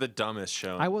 It's the dumbest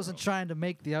show. I wasn't trying to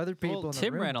make the other people. Well, in the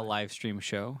Tim room ran a laugh. live stream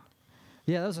show.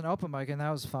 Yeah, that was an open mic, and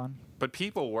that was fun. But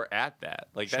people were at that.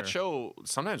 Like that show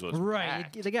sometimes was Right,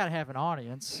 packed. they got to have an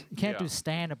audience. You can't Yeah. do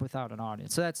stand up without an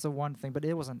audience. So that's the one thing. But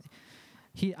it wasn't.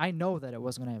 I know that it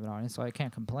wasn't gonna have an audience, so I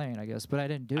can't complain, I guess. But I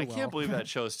didn't do I well. can't believe that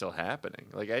show is still happening.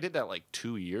 Like I did that like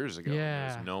 2 years ago. And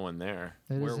Yeah. there's no one there.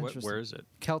 It is Where interesting. is it?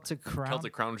 Celtic Crown?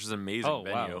 Celtic Crown, which is an amazing Oh,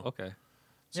 venue. wow. Okay.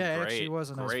 It's Yeah, a it great, actually was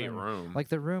a nice great venue. room. Like,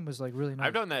 the room was like really nice.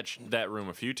 I've done that room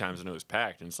a few times and it was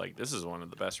packed. And it's like this is one of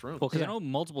the best rooms. Well, because Yeah. I know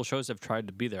multiple shows have tried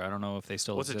to be there. I don't know if they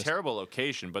still Well, it's a exist. terrible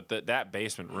location, but that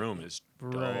basement room is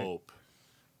Right. dope.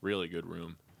 Really good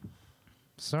room.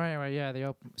 So anyway, yeah,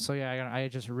 I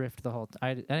just riffed the whole.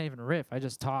 I didn't even riff. I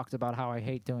just talked about how I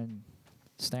hate doing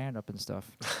stand up and stuff.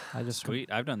 I just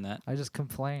Sweet. I've done that. I just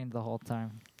complained the whole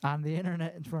time on the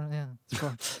internet in front of it's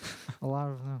fun. A lot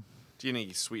of them. Do you get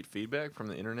any sweet feedback from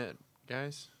the internet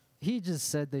guys? He just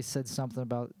said they said something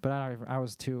about, but I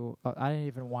was too. I didn't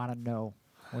even want to know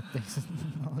what they said.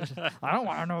 I don't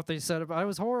want to know what they said about. It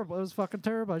was horrible. It was fucking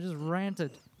terrible. I just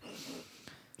ranted.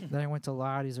 Then I went to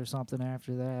Lottie's or something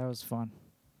after that. That was fun.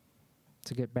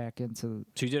 To get back into.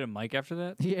 So you did a mic after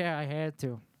that? Yeah, I had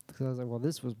to. Because I was like, well,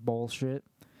 this was bullshit.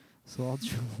 So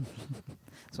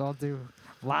I'll do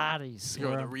Lottie's. You're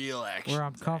where the I'm- real action. where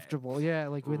I'm comfortable. Yeah,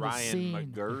 like with the Ryan scene.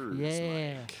 McGurr's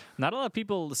Yeah. mic. Not a lot of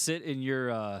people sit in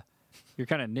your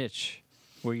kind of niche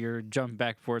where you're jumping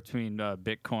back and forth between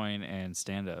Bitcoin and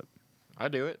stand up. I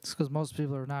do it. It's because most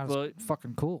people are not Well, as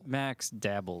fucking cool. Max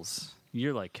dabbles.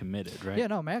 You're like committed, right? Yeah,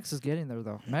 no, Max is getting there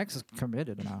though. Max is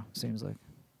committed now. Seems like.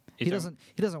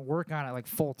 He doesn't work on it like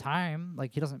full time.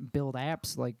 Like he doesn't build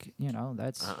apps. Like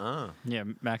that's Yeah,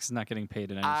 Max is not getting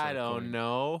paid in any. I don't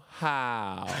know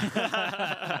how.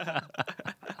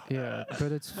 yeah.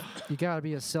 But you gotta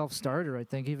be a self starter. I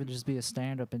think even just be a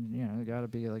stand up and you gotta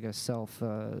be like a self.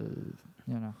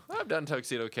 I've done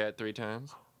Tuxedo Cat 3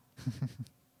 times.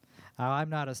 I'm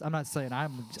not saying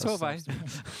I'm. So have I.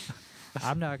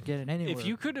 I'm not getting anywhere. If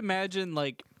you could imagine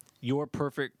like your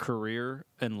perfect career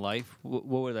in life, what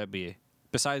would that be?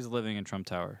 Besides living in Trump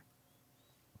Tower,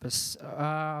 besides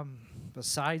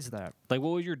that, like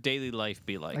what would your daily life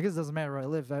be like? I guess it doesn't matter where I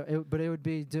live, but it would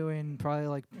be doing probably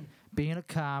like being a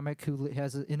comic who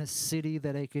has in a city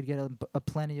that I could get a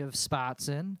plenty of spots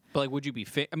in. But like, would you be?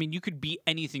 I mean, you could be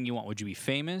anything you want. Would you be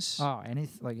famous? Oh,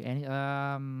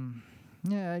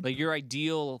 yeah. Like your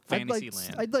ideal fantasy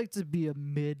land. I'd like to be a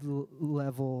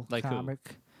mid-level Like who?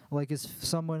 comic. Like is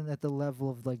someone at the level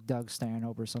of like Doug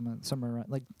Stanhope or somewhere around.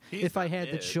 Like He's if I not had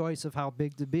the mid. choice of how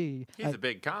big to be, He's a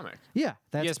big comic. yeah,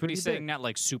 that's yes, but pretty he's big. saying not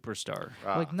like superstar.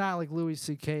 Like not like Louis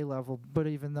C.K. level, but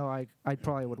even though I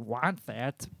probably would want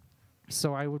that,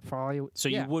 so I would probably. So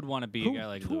yeah. you would want to be a guy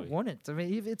like who Louis. wouldn't? I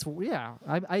mean, it's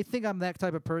I think I'm that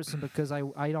type of person because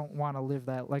I don't want to live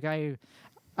that. Like I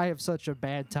have such a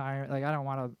bad time. Like I don't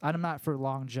want to. I'm not for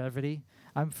longevity.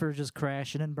 I'm for just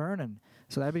crashing and burning.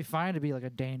 So that'd be fine to be like a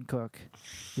Dane Cook,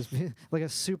 just be like a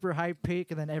super high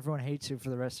peak, and then everyone hates you for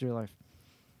the rest of your life.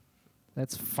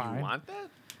 That's fine. You want that?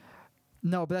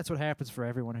 No, but that's what happens for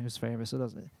everyone who's famous. It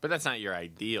doesn't. But that's not your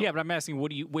ideal. Yeah, but I'm asking,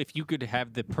 if you could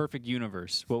have the perfect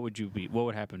universe, what would you be? What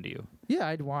would happen to you? Yeah,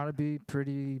 I'd want to be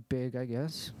pretty big. I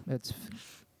guess it's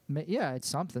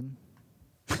something.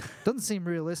 Doesn't seem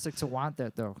realistic to want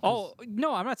that though. 'cause- Oh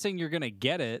no, I'm not saying you're gonna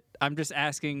get it. I'm just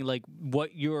asking like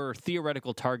what your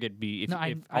theoretical target be if, No,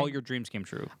 if all your dreams came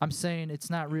true. I'm saying it's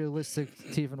not realistic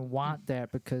to even want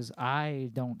that because I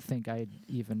don't think I'd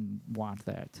even want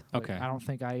that. Like, Okay. I don't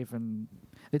think I even.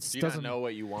 It Do you doesn't not know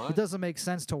what you want? It doesn't make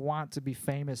sense to want to be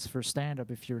famous for stand up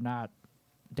if you're not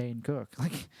Dane Cook.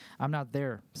 Like I'm not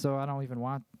there, so I don't even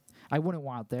want. I wouldn't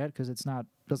want that because it's not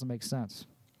doesn't make sense.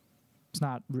 It's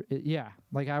not.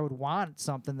 Like I would want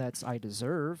something that's I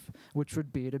deserve, which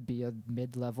would be to be a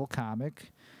mid-level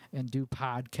comic, and do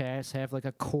podcasts, have like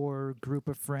a core group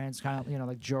of friends, kind of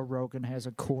like Joe Rogan has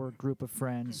a core group of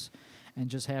friends, and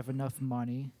just have enough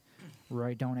money where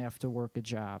I don't have to work a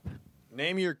job.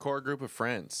 Name your core group of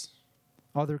friends.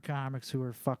 Other comics who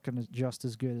are fucking just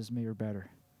as good as me or better.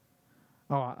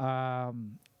 Oh,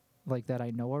 like that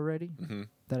I know already, Mm-hmm.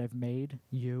 that I've made.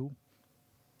 You.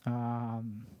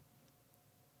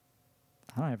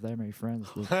 I don't have that many friends.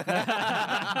 dude. Sorry,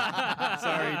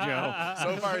 Joe.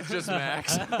 So far, it's just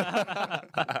Max. How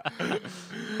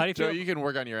do you Joe, feel? you can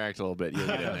work on your act a little bit. You'll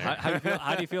get in there.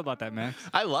 How do you feel about that, Max?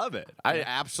 I love it. I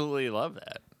absolutely love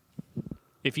that.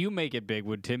 If you make it big,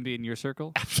 would Tim be in your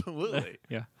circle? Absolutely.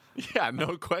 Yeah. Yeah,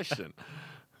 no question.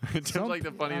 Tim's like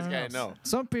the funniest guy I know.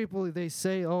 Some people they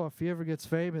say, "Oh, if he ever gets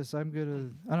famous, I'm gonna."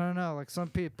 I don't know. Like some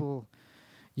people,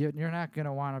 you're not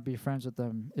gonna want to be friends with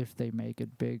them if they make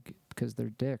it big because they're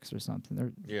dicks or something.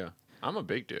 They're Yeah. I'm a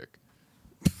big dick.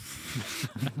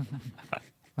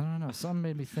 I don't know. Some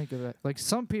made me think of it. Like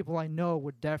some people I know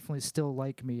would definitely still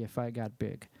like me if I got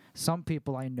big. Some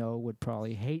people I know would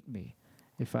probably hate me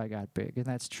if I got big, and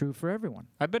that's true for everyone.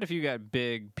 I bet if you got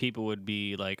big, people would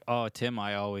be like, "Oh, Tim,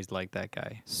 I always liked that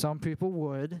guy." Some people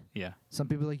would. Yeah. Some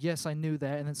people like, yes, I knew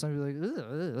that, and then some people like,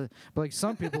 ugh, ugh. But like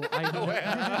some people, I know.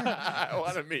 I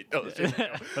want to meet those people.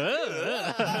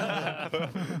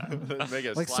 Make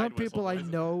a Like slide some people whistle I noise.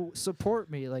 know support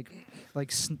me, like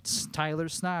Tyler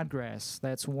Snodgrass.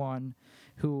 That's one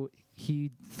who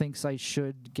he thinks I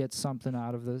should get something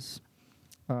out of this.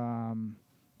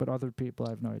 But other people,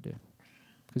 I have no idea,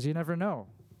 because you never know.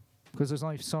 Because there's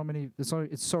only so many.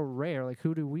 It's so rare. Like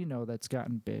who do we know that's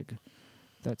gotten big?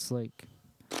 That's like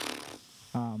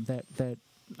that.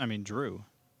 I mean, Drew.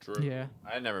 Drew. Yeah.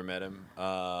 I never met him.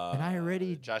 And I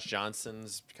already. Josh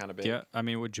Johnson's kind of big. Yeah. I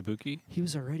mean, with Jabuki, He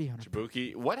was already on a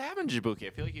Jabuki. What happened to Jabuki? I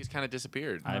feel like he's kind of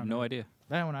disappeared. I have no idea.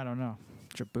 That one I don't know.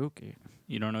 Jabuki.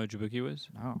 You don't know who Jabuki was?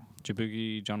 No.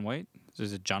 Jabuki John White?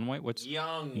 Is it John White? What's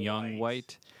Young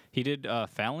White? He did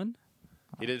Fallon,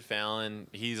 He did Fallon.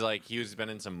 He's like he's been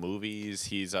in some movies.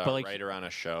 He's a But, like, writer on a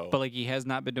show. but like he has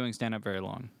not been doing stand up very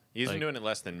long. He's like- been doing it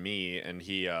less than me, and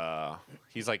he's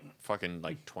like fucking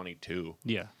like 22.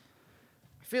 Yeah.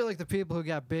 I feel like the people who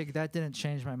got big, that didn't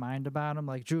change my mind about him.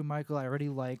 Like Drew Michael, I already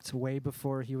liked way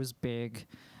before he was big.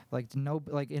 Like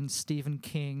in Stephen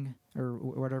King or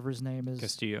whatever his name is.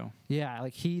 Castillo. Yeah,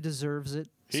 like he deserves it.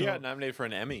 He So, got nominated for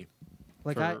an Emmy.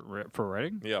 like for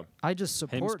writing? Yeah. I just Him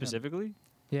support him. specifically?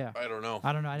 Yeah. I don't know.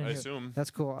 I don't know. I didn't hear- assume. That's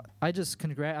cool. I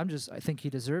think he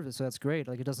deserves it, so that's great.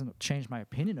 Like, it doesn't change my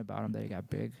opinion about him that he got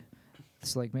big.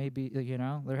 It's like, maybe, you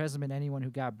know, there hasn't been anyone who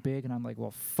got big, and I'm like,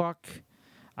 well, fuck,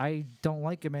 I don't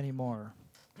like him anymore.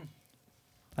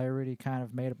 I already kind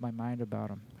of made up my mind about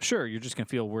him. Sure, you're just gonna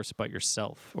feel worse about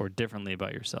yourself or differently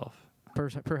about yourself.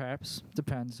 Perhaps.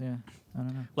 Depends, yeah. I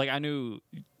don't know. Like I knew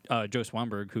Joe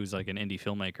Swanberg, who's like an indie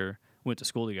filmmaker, went to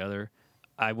school together.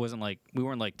 We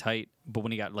weren't like tight, but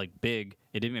when he got like big,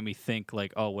 it didn't make me think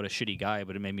like, oh, what a shitty guy,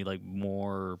 but it made me like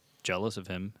more jealous of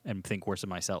him and think worse of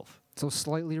myself. So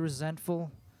slightly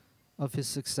resentful of his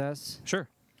success. Sure.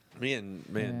 Me and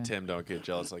Yeah. Tim don't get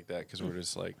jealous like that because we're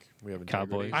just like we have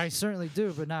Cowboys. integrity. I certainly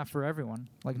do, but not for everyone.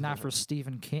 Like, not for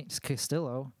Stephen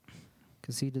Castillo,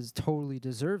 because he totally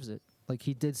deserves it. Like,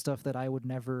 he did stuff that I would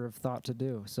never have thought to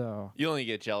do. So You only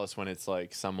get jealous when it's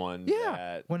like someone yeah,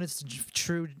 that when it's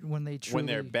true, when they truly, when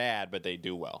they're bad but they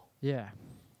do well. yeah.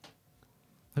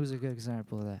 Who's a good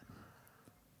example of that?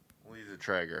 Lisa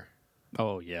Traeger.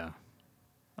 Oh yeah.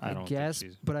 I don't guess,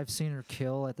 think she's. but I've seen her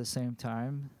kill at the same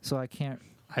time, so I can't.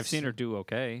 I've seen her do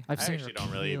okay. I've I seen actually her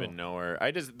don't really kill. even know her.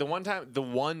 I just the one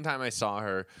time I saw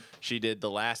her, she did the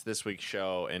last This Week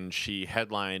show and she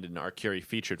headlined and Arcuri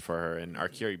featured for her and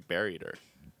Arcuri buried her.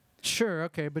 Sure,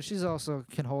 okay, but she's also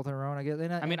can hold her own. I guess.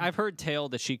 And I mean, I've heard tale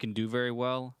that she can do very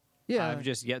well. yeah, I've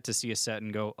just yet to see a set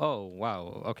and go, oh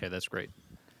wow, okay, that's great.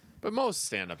 But most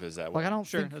stand up is that like way. I don't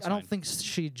Sure, think that's I don't fine. think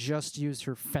she just used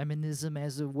her feminism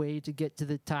as a way to get to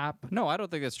the top. No, I don't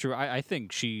think that's true. I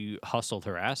think she hustled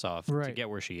her ass off to Right. get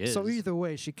where she is. So either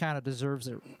way, she kind of deserves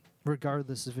it,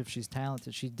 regardless of if she's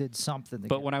talented. She did something. To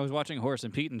But get- when I was watching Horace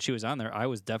and Pete and she was on there, I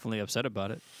was definitely upset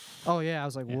about it. oh yeah, I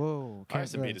was like, whoa,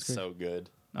 Horace and Pete that's is great. so good.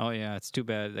 Oh yeah, it's too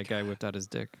bad that guy whipped out his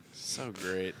dick. So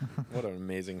great. What an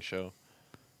amazing show.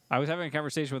 I was having a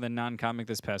conversation with a non-comic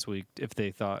this past week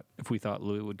if we thought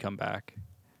Louis would come back.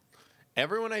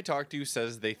 Everyone I talk to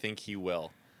says they think he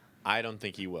will. I don't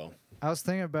think he will. I was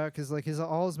thinking about because like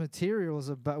all his material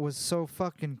was so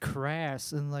fucking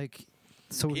crass and like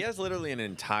so He has literally an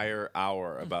entire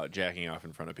hour about jacking off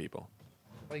in front of people.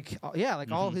 like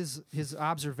all his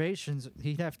observations,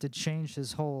 he'd have to change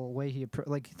his whole way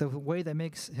like the way that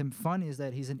makes him funny is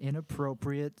that he's an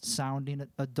inappropriate sounding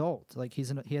adult. Like he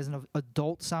has an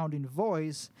adult sounding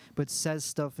voice but says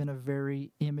stuff in a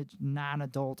very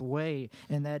non-adult way,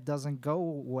 and that doesn't go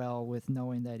well with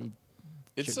knowing that he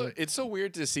It's so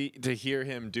weird to hear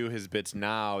him do his bits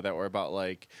now that were about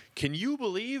like, can you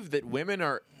believe that women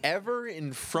are ever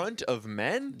in front of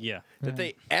men? Yeah. That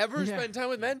they ever Yeah. spend time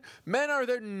with men? Men are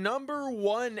their number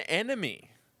one enemy.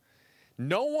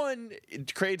 No one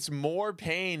creates more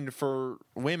pain for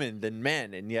women than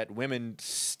men, and yet women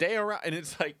stay around. And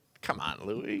it's like, come on,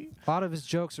 Louis. a lot of his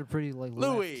jokes are pretty like left.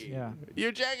 Louis, Yeah.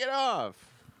 you're jacking off.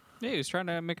 Yeah, he was trying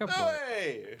to make up for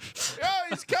it. Louis! Oh,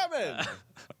 he's coming.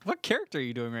 What character are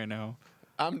you doing right now?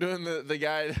 I'm doing the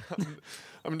guy.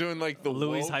 I'm doing like the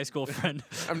Louis' woke, high school friend.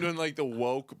 I'm doing like the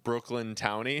woke Brooklyn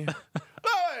townie.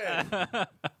 Louis,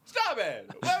 stop it!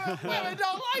 Women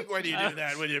don't like when you do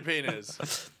that with your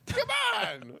penis. Come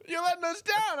on, you're letting us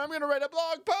down. I'm gonna write a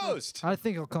blog post. I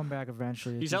think he'll come back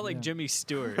eventually. You sound like Yeah. Jimmy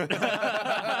Stewart.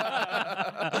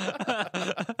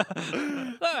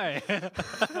 Hi. Louis,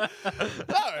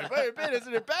 put your penis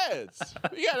in your pants.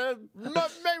 You gotta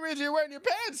make reason you're wearing your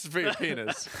pants for your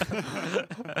penis, and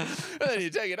then you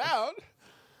take it out.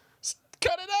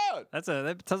 Cut it out. That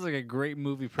sounds like a great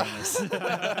movie premise.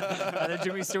 Either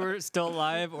Jimmy Stewart still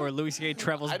alive or Louis C.K.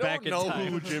 travels I back don't in know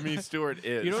time. who Jimmy Stewart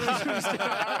is. You don't know Jimmy Stewart?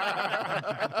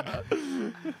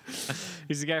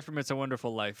 He's the guy from It's a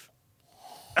Wonderful Life.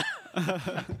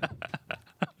 I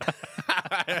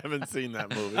haven't seen that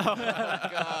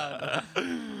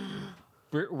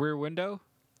movie. Rear Window?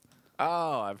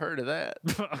 Oh, I've heard of that.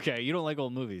 Okay, you don't like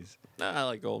old movies. I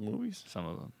like old movies. Some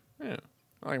of them. Yeah,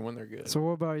 I like when they're good. So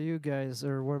what about you guys,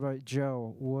 or what about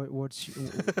Joe? What's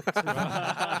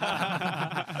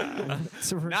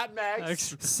so Not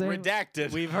Max. same,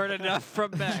 Redacted. We've heard enough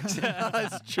from Max.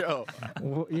 That's Joe.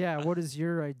 yeah. What is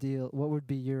your ideal? What would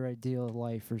be your ideal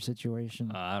life or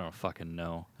situation? I don't fucking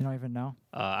know. You don't even know.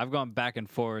 I've gone back and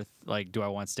forth. Like, do I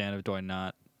want stand-up? Do I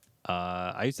not?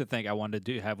 I used to think I wanted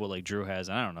to have what like Drew has,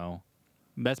 and I don't know.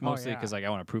 That's mostly yeah. because like I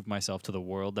want to prove myself to the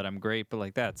world that I'm great, but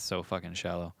like that's so fucking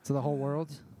shallow. To the whole world?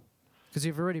 Because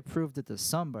you've already proved it to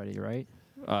somebody, right?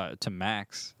 To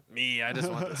Max. Me, I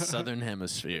just want the southern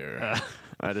hemisphere.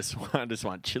 I just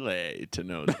want Chile to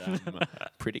know that I'm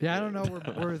pretty Yeah, I good. don't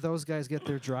know where those guys get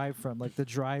their drive from. Like the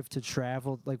drive to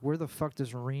travel. Like where the fuck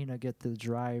does Rena get the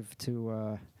drive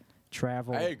to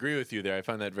travel. I agree with you there. I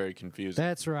find that very confusing.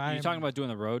 That's right. You're talking about doing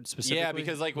the road specifically? Yeah,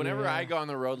 because like whenever Yeah. I go on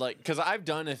the road, like, because I've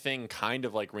done a thing kind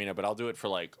of like Rena, but I'll do it for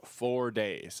like 4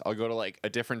 days. I'll go to like a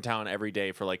different town every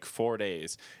day for like 4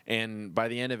 days, and by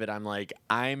the end of it, I'm like,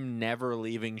 I'm never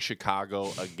leaving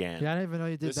Chicago again. Yeah, I didn't even know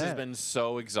you did This that. has been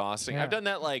so exhausting. Yeah. I've done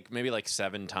that like maybe like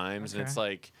 7 times, and Okay. it's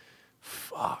like,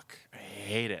 fuck, I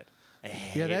hate it. I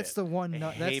hate Yeah, that's it. the one. I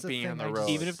That's hate the being thing on the I road. just-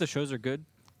 Even if the shows are good?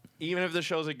 Even if the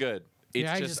shows are good, it's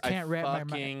Yeah, I just just can't wrap my mi-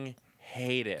 fucking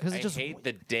hate it. 'Cause I it just hate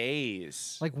the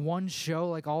days. like one show,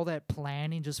 like all that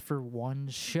planning just for one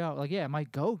show. Like, yeah, it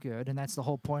might go good, and that's the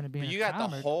whole point of being But a you got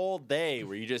comic. the whole day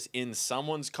where you're just in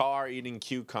someone's car eating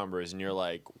cucumbers, and you're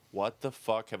like, "What the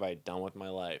fuck have I done with my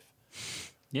life?"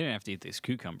 You didn't have to eat these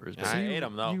cucumbers. But I I, ate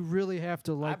them though. You really have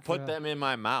to like. I put them in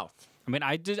my mouth. mean,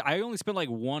 I only spent like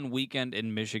one weekend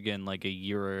in Michigan like a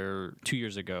year or 2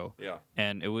 years ago. Yeah.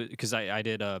 And it was because I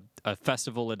did a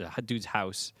festival at a dude's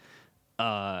house.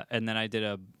 And then I did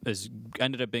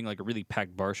ended up being like a really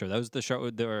packed bar show. That was the show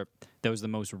that was the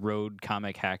most road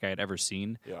comic hack I had ever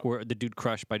seen. Yeah. Where the dude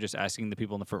crushed by just asking the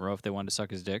people in the front row if they wanted to suck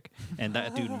his dick, and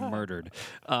that dude murdered.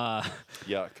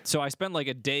 Yuck. So I spent like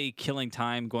a day killing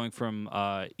time going from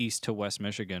east to west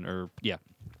Michigan,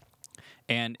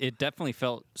 and it definitely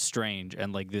felt strange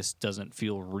and like this doesn't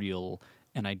feel real,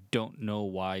 and I don't know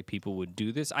why people would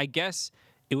do this. I guess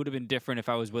it would have been different if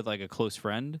I was with like a close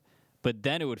friend, but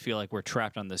then it would feel like we're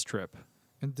trapped on this trip.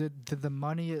 And did the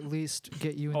money at least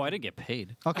get you? Oh, I didn't get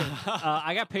paid. Okay.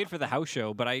 I got paid for the house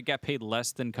show, but I got paid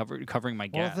less than covering my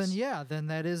Well, gas. then yeah, then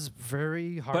that is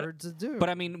very hard to do. But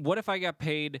I mean, what if I got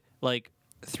paid like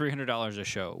 $300 a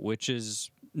show, which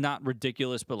is not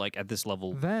ridiculous, but like at this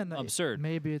level, then absurd.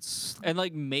 Maybe it's And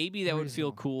like maybe that would feel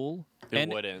Reasonable. cool. It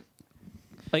and wouldn't.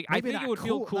 like I Maybe think it not would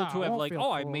feel cool. cool No, to it have won't like, feel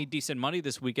oh, I cool. made decent money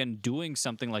this weekend doing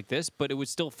something like this, but it would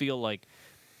still feel like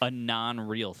a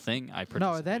non-real thing. I no.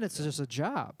 participated Then it's just a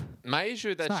job. My issue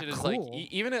with that not shit is like, cool.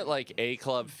 even at like a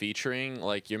club featuring,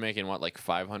 like you're making what, like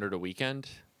 500 a weekend?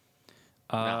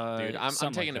 in. Nah, dude, I'm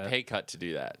something taking like a that. pay cut to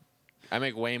do that. I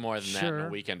make way more than that in a Sure.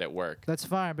 weekend at work. That's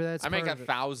fine, but that's I make part of it.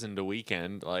 1,000 a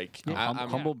weekend. Like, I'm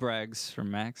Humble brags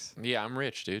from Max. Yeah, I'm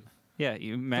rich, dude. Yeah,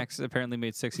 Max apparently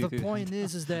made 60. The point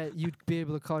is that you'd be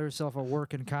able to call yourself a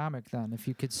working comic then if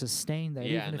you could sustain that,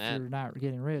 Yeah, even and if that- you're not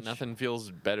getting rich. Nothing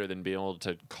feels better than being able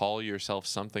to call yourself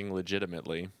something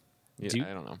legitimately. Yeah, Do you-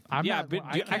 I don't know. I'm yeah, not, but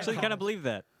I do you can't actually call kind of it- believe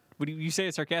that. When you say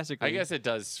it sarcastically. I guess it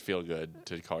does feel good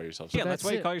to call yourself Yeah, something. that's why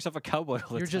That's you it. call yourself a cowboy all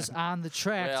the You're time. just on the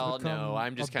track. Well, to become no,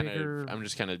 I'm a just kind bigger-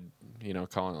 of,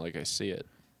 calling it like I see it.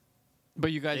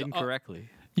 But you guys, incorrectly.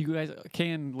 you guys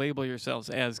can label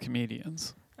yourselves as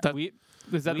comedians. That, We-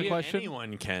 is that we- the question?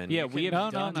 Anyone can. Yeah, You we can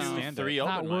have No, done no, no. stand-up. 3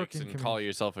 Not open mics working and call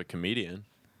yourself a comedian.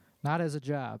 not as a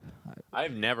job.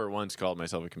 I've never once called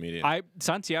myself a comedian.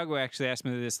 Santiago actually asked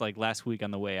me this like last week on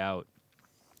the way out,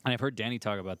 and I've heard Danny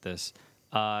talk about this.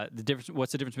 What's the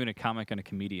difference between a comic and a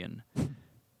comedian?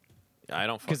 I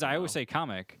don't Because I fucking always know. say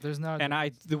comic, There's no. and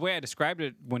the way I described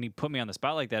it when he put me on the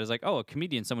spot like that is like, oh, a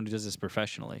comedian, someone who does this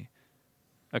professionally.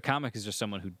 A comic is just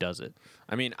someone who does it.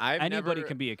 I mean, Anybody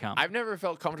can be a comic. I've never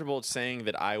felt comfortable saying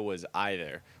that I was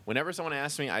either. Whenever someone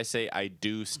asks me, I say I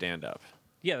do stand up.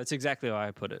 Yeah, that's exactly how I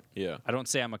put it. Yeah. I don't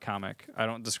say I'm a comic. I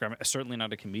don't describe it. Certainly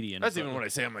not a comedian. That's but- even what I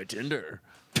say on my Tinder.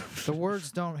 the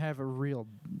words don't have a real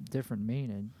different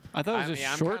meaning. I thought it I was mean,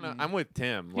 just I'm short. kinda, I'm with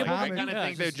Tim. Yeah, Like, but I comic- kind of yeah,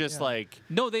 think they're just- just yeah. like.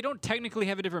 No, they don't technically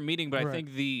have a different meaning, but I Right.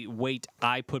 think the weight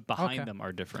I put behind Okay. them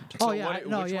are different. Oh, So yeah, what-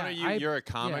 no, which yeah, one are you? I- You're a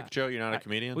comic, yeah. Joe. You're not a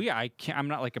comedian. Well, yeah, I can't. I'm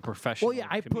not like a professional. Well, yeah,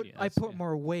 I put comedian. Yeah.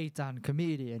 more weight on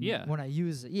comedian. Yeah. When I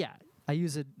use it, yeah, I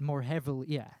use it more heavily.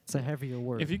 Yeah, it's a heavier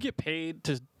word. If you get paid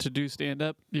to do stand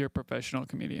up, you're a professional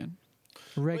comedian.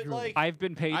 regularly, like- I've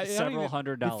been paid I don't several even-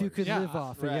 $100s. if you could Yeah, live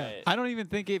off it, yeah. Right. I don't even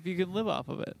think if you can live off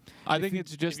of it. I think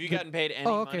it's just Have you the- gotten paid any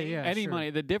Oh, okay, money? yeah. any sure. money.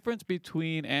 The difference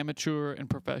between amateur and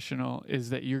professional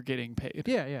is that you're getting paid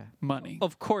Yeah, yeah. money.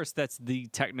 Of course, that's the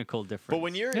technical difference. But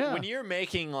when you're Yeah. when you're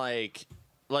making like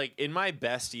in my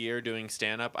best year doing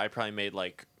stand up, I probably made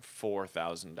like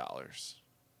 $4,000.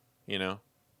 You know?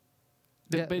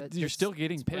 Yeah, but that's- you're still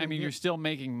getting it's paid. I pretty mean, you're good. still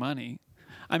making money.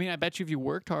 I mean, I bet you if you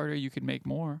worked harder, you could make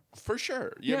more. For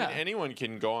sure. Yeah. I mean, Yeah. anyone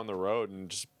can go on the road and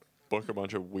just book a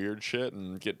bunch of weird shit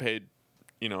and get paid,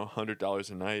 $100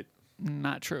 a night.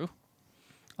 Not true.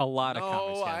 a lot of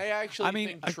comics. No, have. I actually I mean,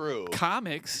 think true.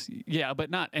 Comics, yeah, but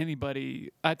not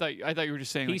anybody. I thought you were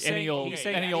just saying like He's any saying- old he's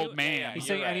saying any any- old man. yeah, He's you're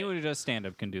saying right. anyone who does stand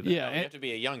up can do that. Yeah, You have to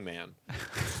be a young man.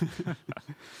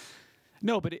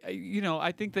 No, but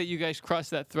I think that you guys crossed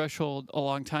that threshold a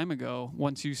long time ago.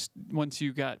 Once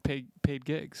you got paid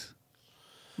gigs,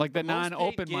 Like the Most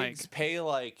non-open paid mic. gigs pay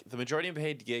like the majority of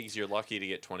paid gigs. You're lucky to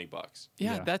get $20.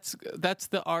 Yeah, Yeah. that's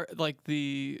the art, like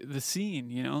the scene.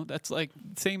 You know, that's like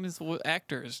same as with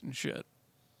actors and shit.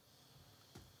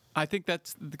 I think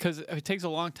that's because it takes a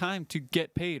long time to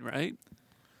get paid, right?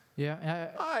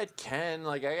 Yeah. I can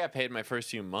like I got paid my first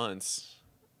few months,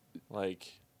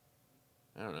 like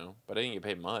I don't know, but I didn't get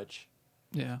paid much.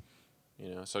 Yeah.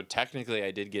 You know, so technically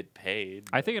I did get paid.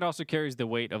 I think it also carries the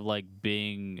weight of like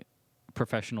being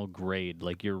professional grade,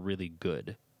 like you're really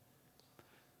good.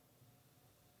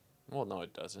 Well, no,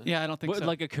 it doesn't. Yeah, I don't think But so.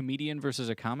 like a comedian versus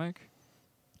a comic?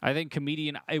 I think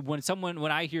comedian.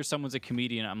 When I hear someone's a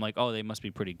comedian, I'm like, oh, they must be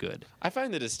pretty good. I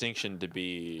find the distinction to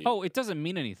be. Oh, it doesn't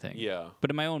mean anything. Yeah, But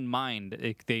in my own mind,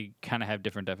 they kind of have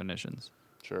different definitions.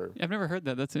 sure. I've never heard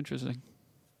that. That's interesting.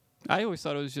 I always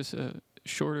thought it was just a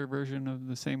shorter version of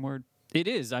the same word. It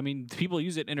is. I mean, people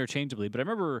use it interchangeably. But I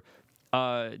remember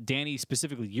Danny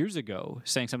specifically years ago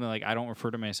saying something like, "I don't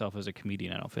refer to myself as a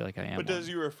comedian. I don't feel like I am." But does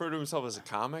he refer to himself as a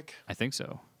comic? I think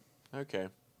so. Okay,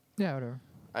 Yeah, whatever.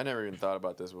 I never even thought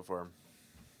about this before.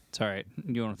 It's all right.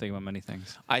 You don't think about many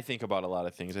things. I think about a lot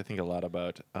of things. I think a lot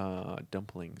about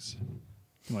dumplings,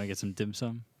 You want to get some dim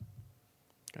sum?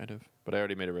 kind of. But I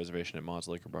already made a reservation at Ma's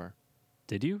Liquor Bar.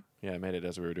 Did you? Yeah, I made it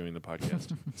as we were doing the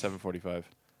podcast. 7:45.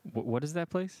 What is that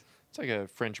place? It's like a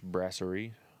French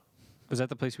brasserie. Was that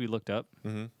the place we looked up?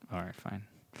 Mm-hmm. All right, fine.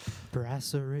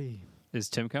 Brasserie. Is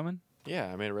Tim coming?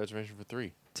 Yeah, I made a reservation for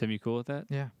 3. Tim, you cool with that?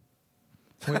 Yeah.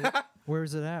 Where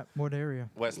is it at? What area?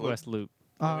 West Loop. West Loop.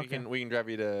 Oh, we can drive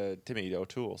you to Timmy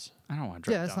O'Toole's. I don't want to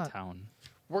drive Yeah, it's not- downtown.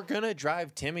 We're gonna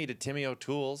drive Timmy to Timmy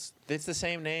O'Toole's. It's the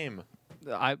same name.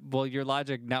 Well, your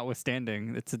logic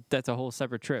notwithstanding, that's a whole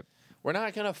separate trip. We're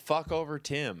not gonna fuck over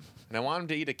Tim, and I want him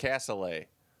to eat a cassoulet.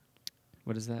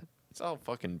 What is that? It's all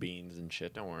fucking beans and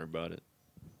shit. Don't worry about it.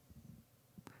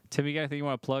 Tim, you got anything you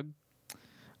want to plug?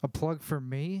 A plug for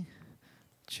me?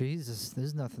 Jesus,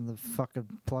 there's nothing to fucking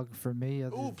plug for me.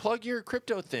 Ooh, plug your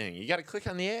crypto thing. You got to click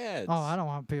on the ads. Oh, I don't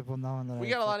want people knowing that. We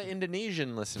got a lot of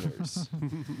Indonesian listeners.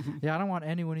 Yeah, I don't want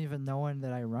anyone even knowing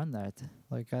that I run that.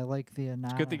 Like, I like the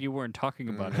Good thing you weren't talking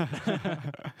about it.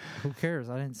 Who cares?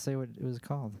 I didn't say what it was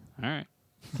called. All right.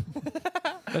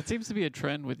 That seems to be a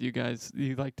trend with you guys.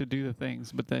 You like to do the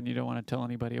things, but then you don't want to tell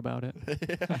anybody about it.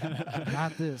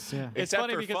 Not this, yeah. It's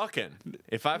funny for because- fucking.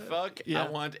 If I fuck, yeah. I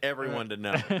want everyone to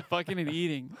know. Fucking and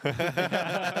eating.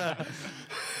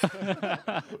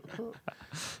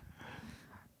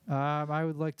 I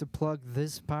would like to plug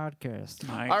this podcast.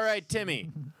 Nice. All right,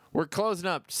 Timmy. We're closing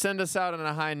up. Send us out on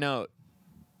a high note.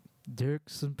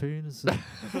 Dicks and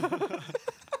penises.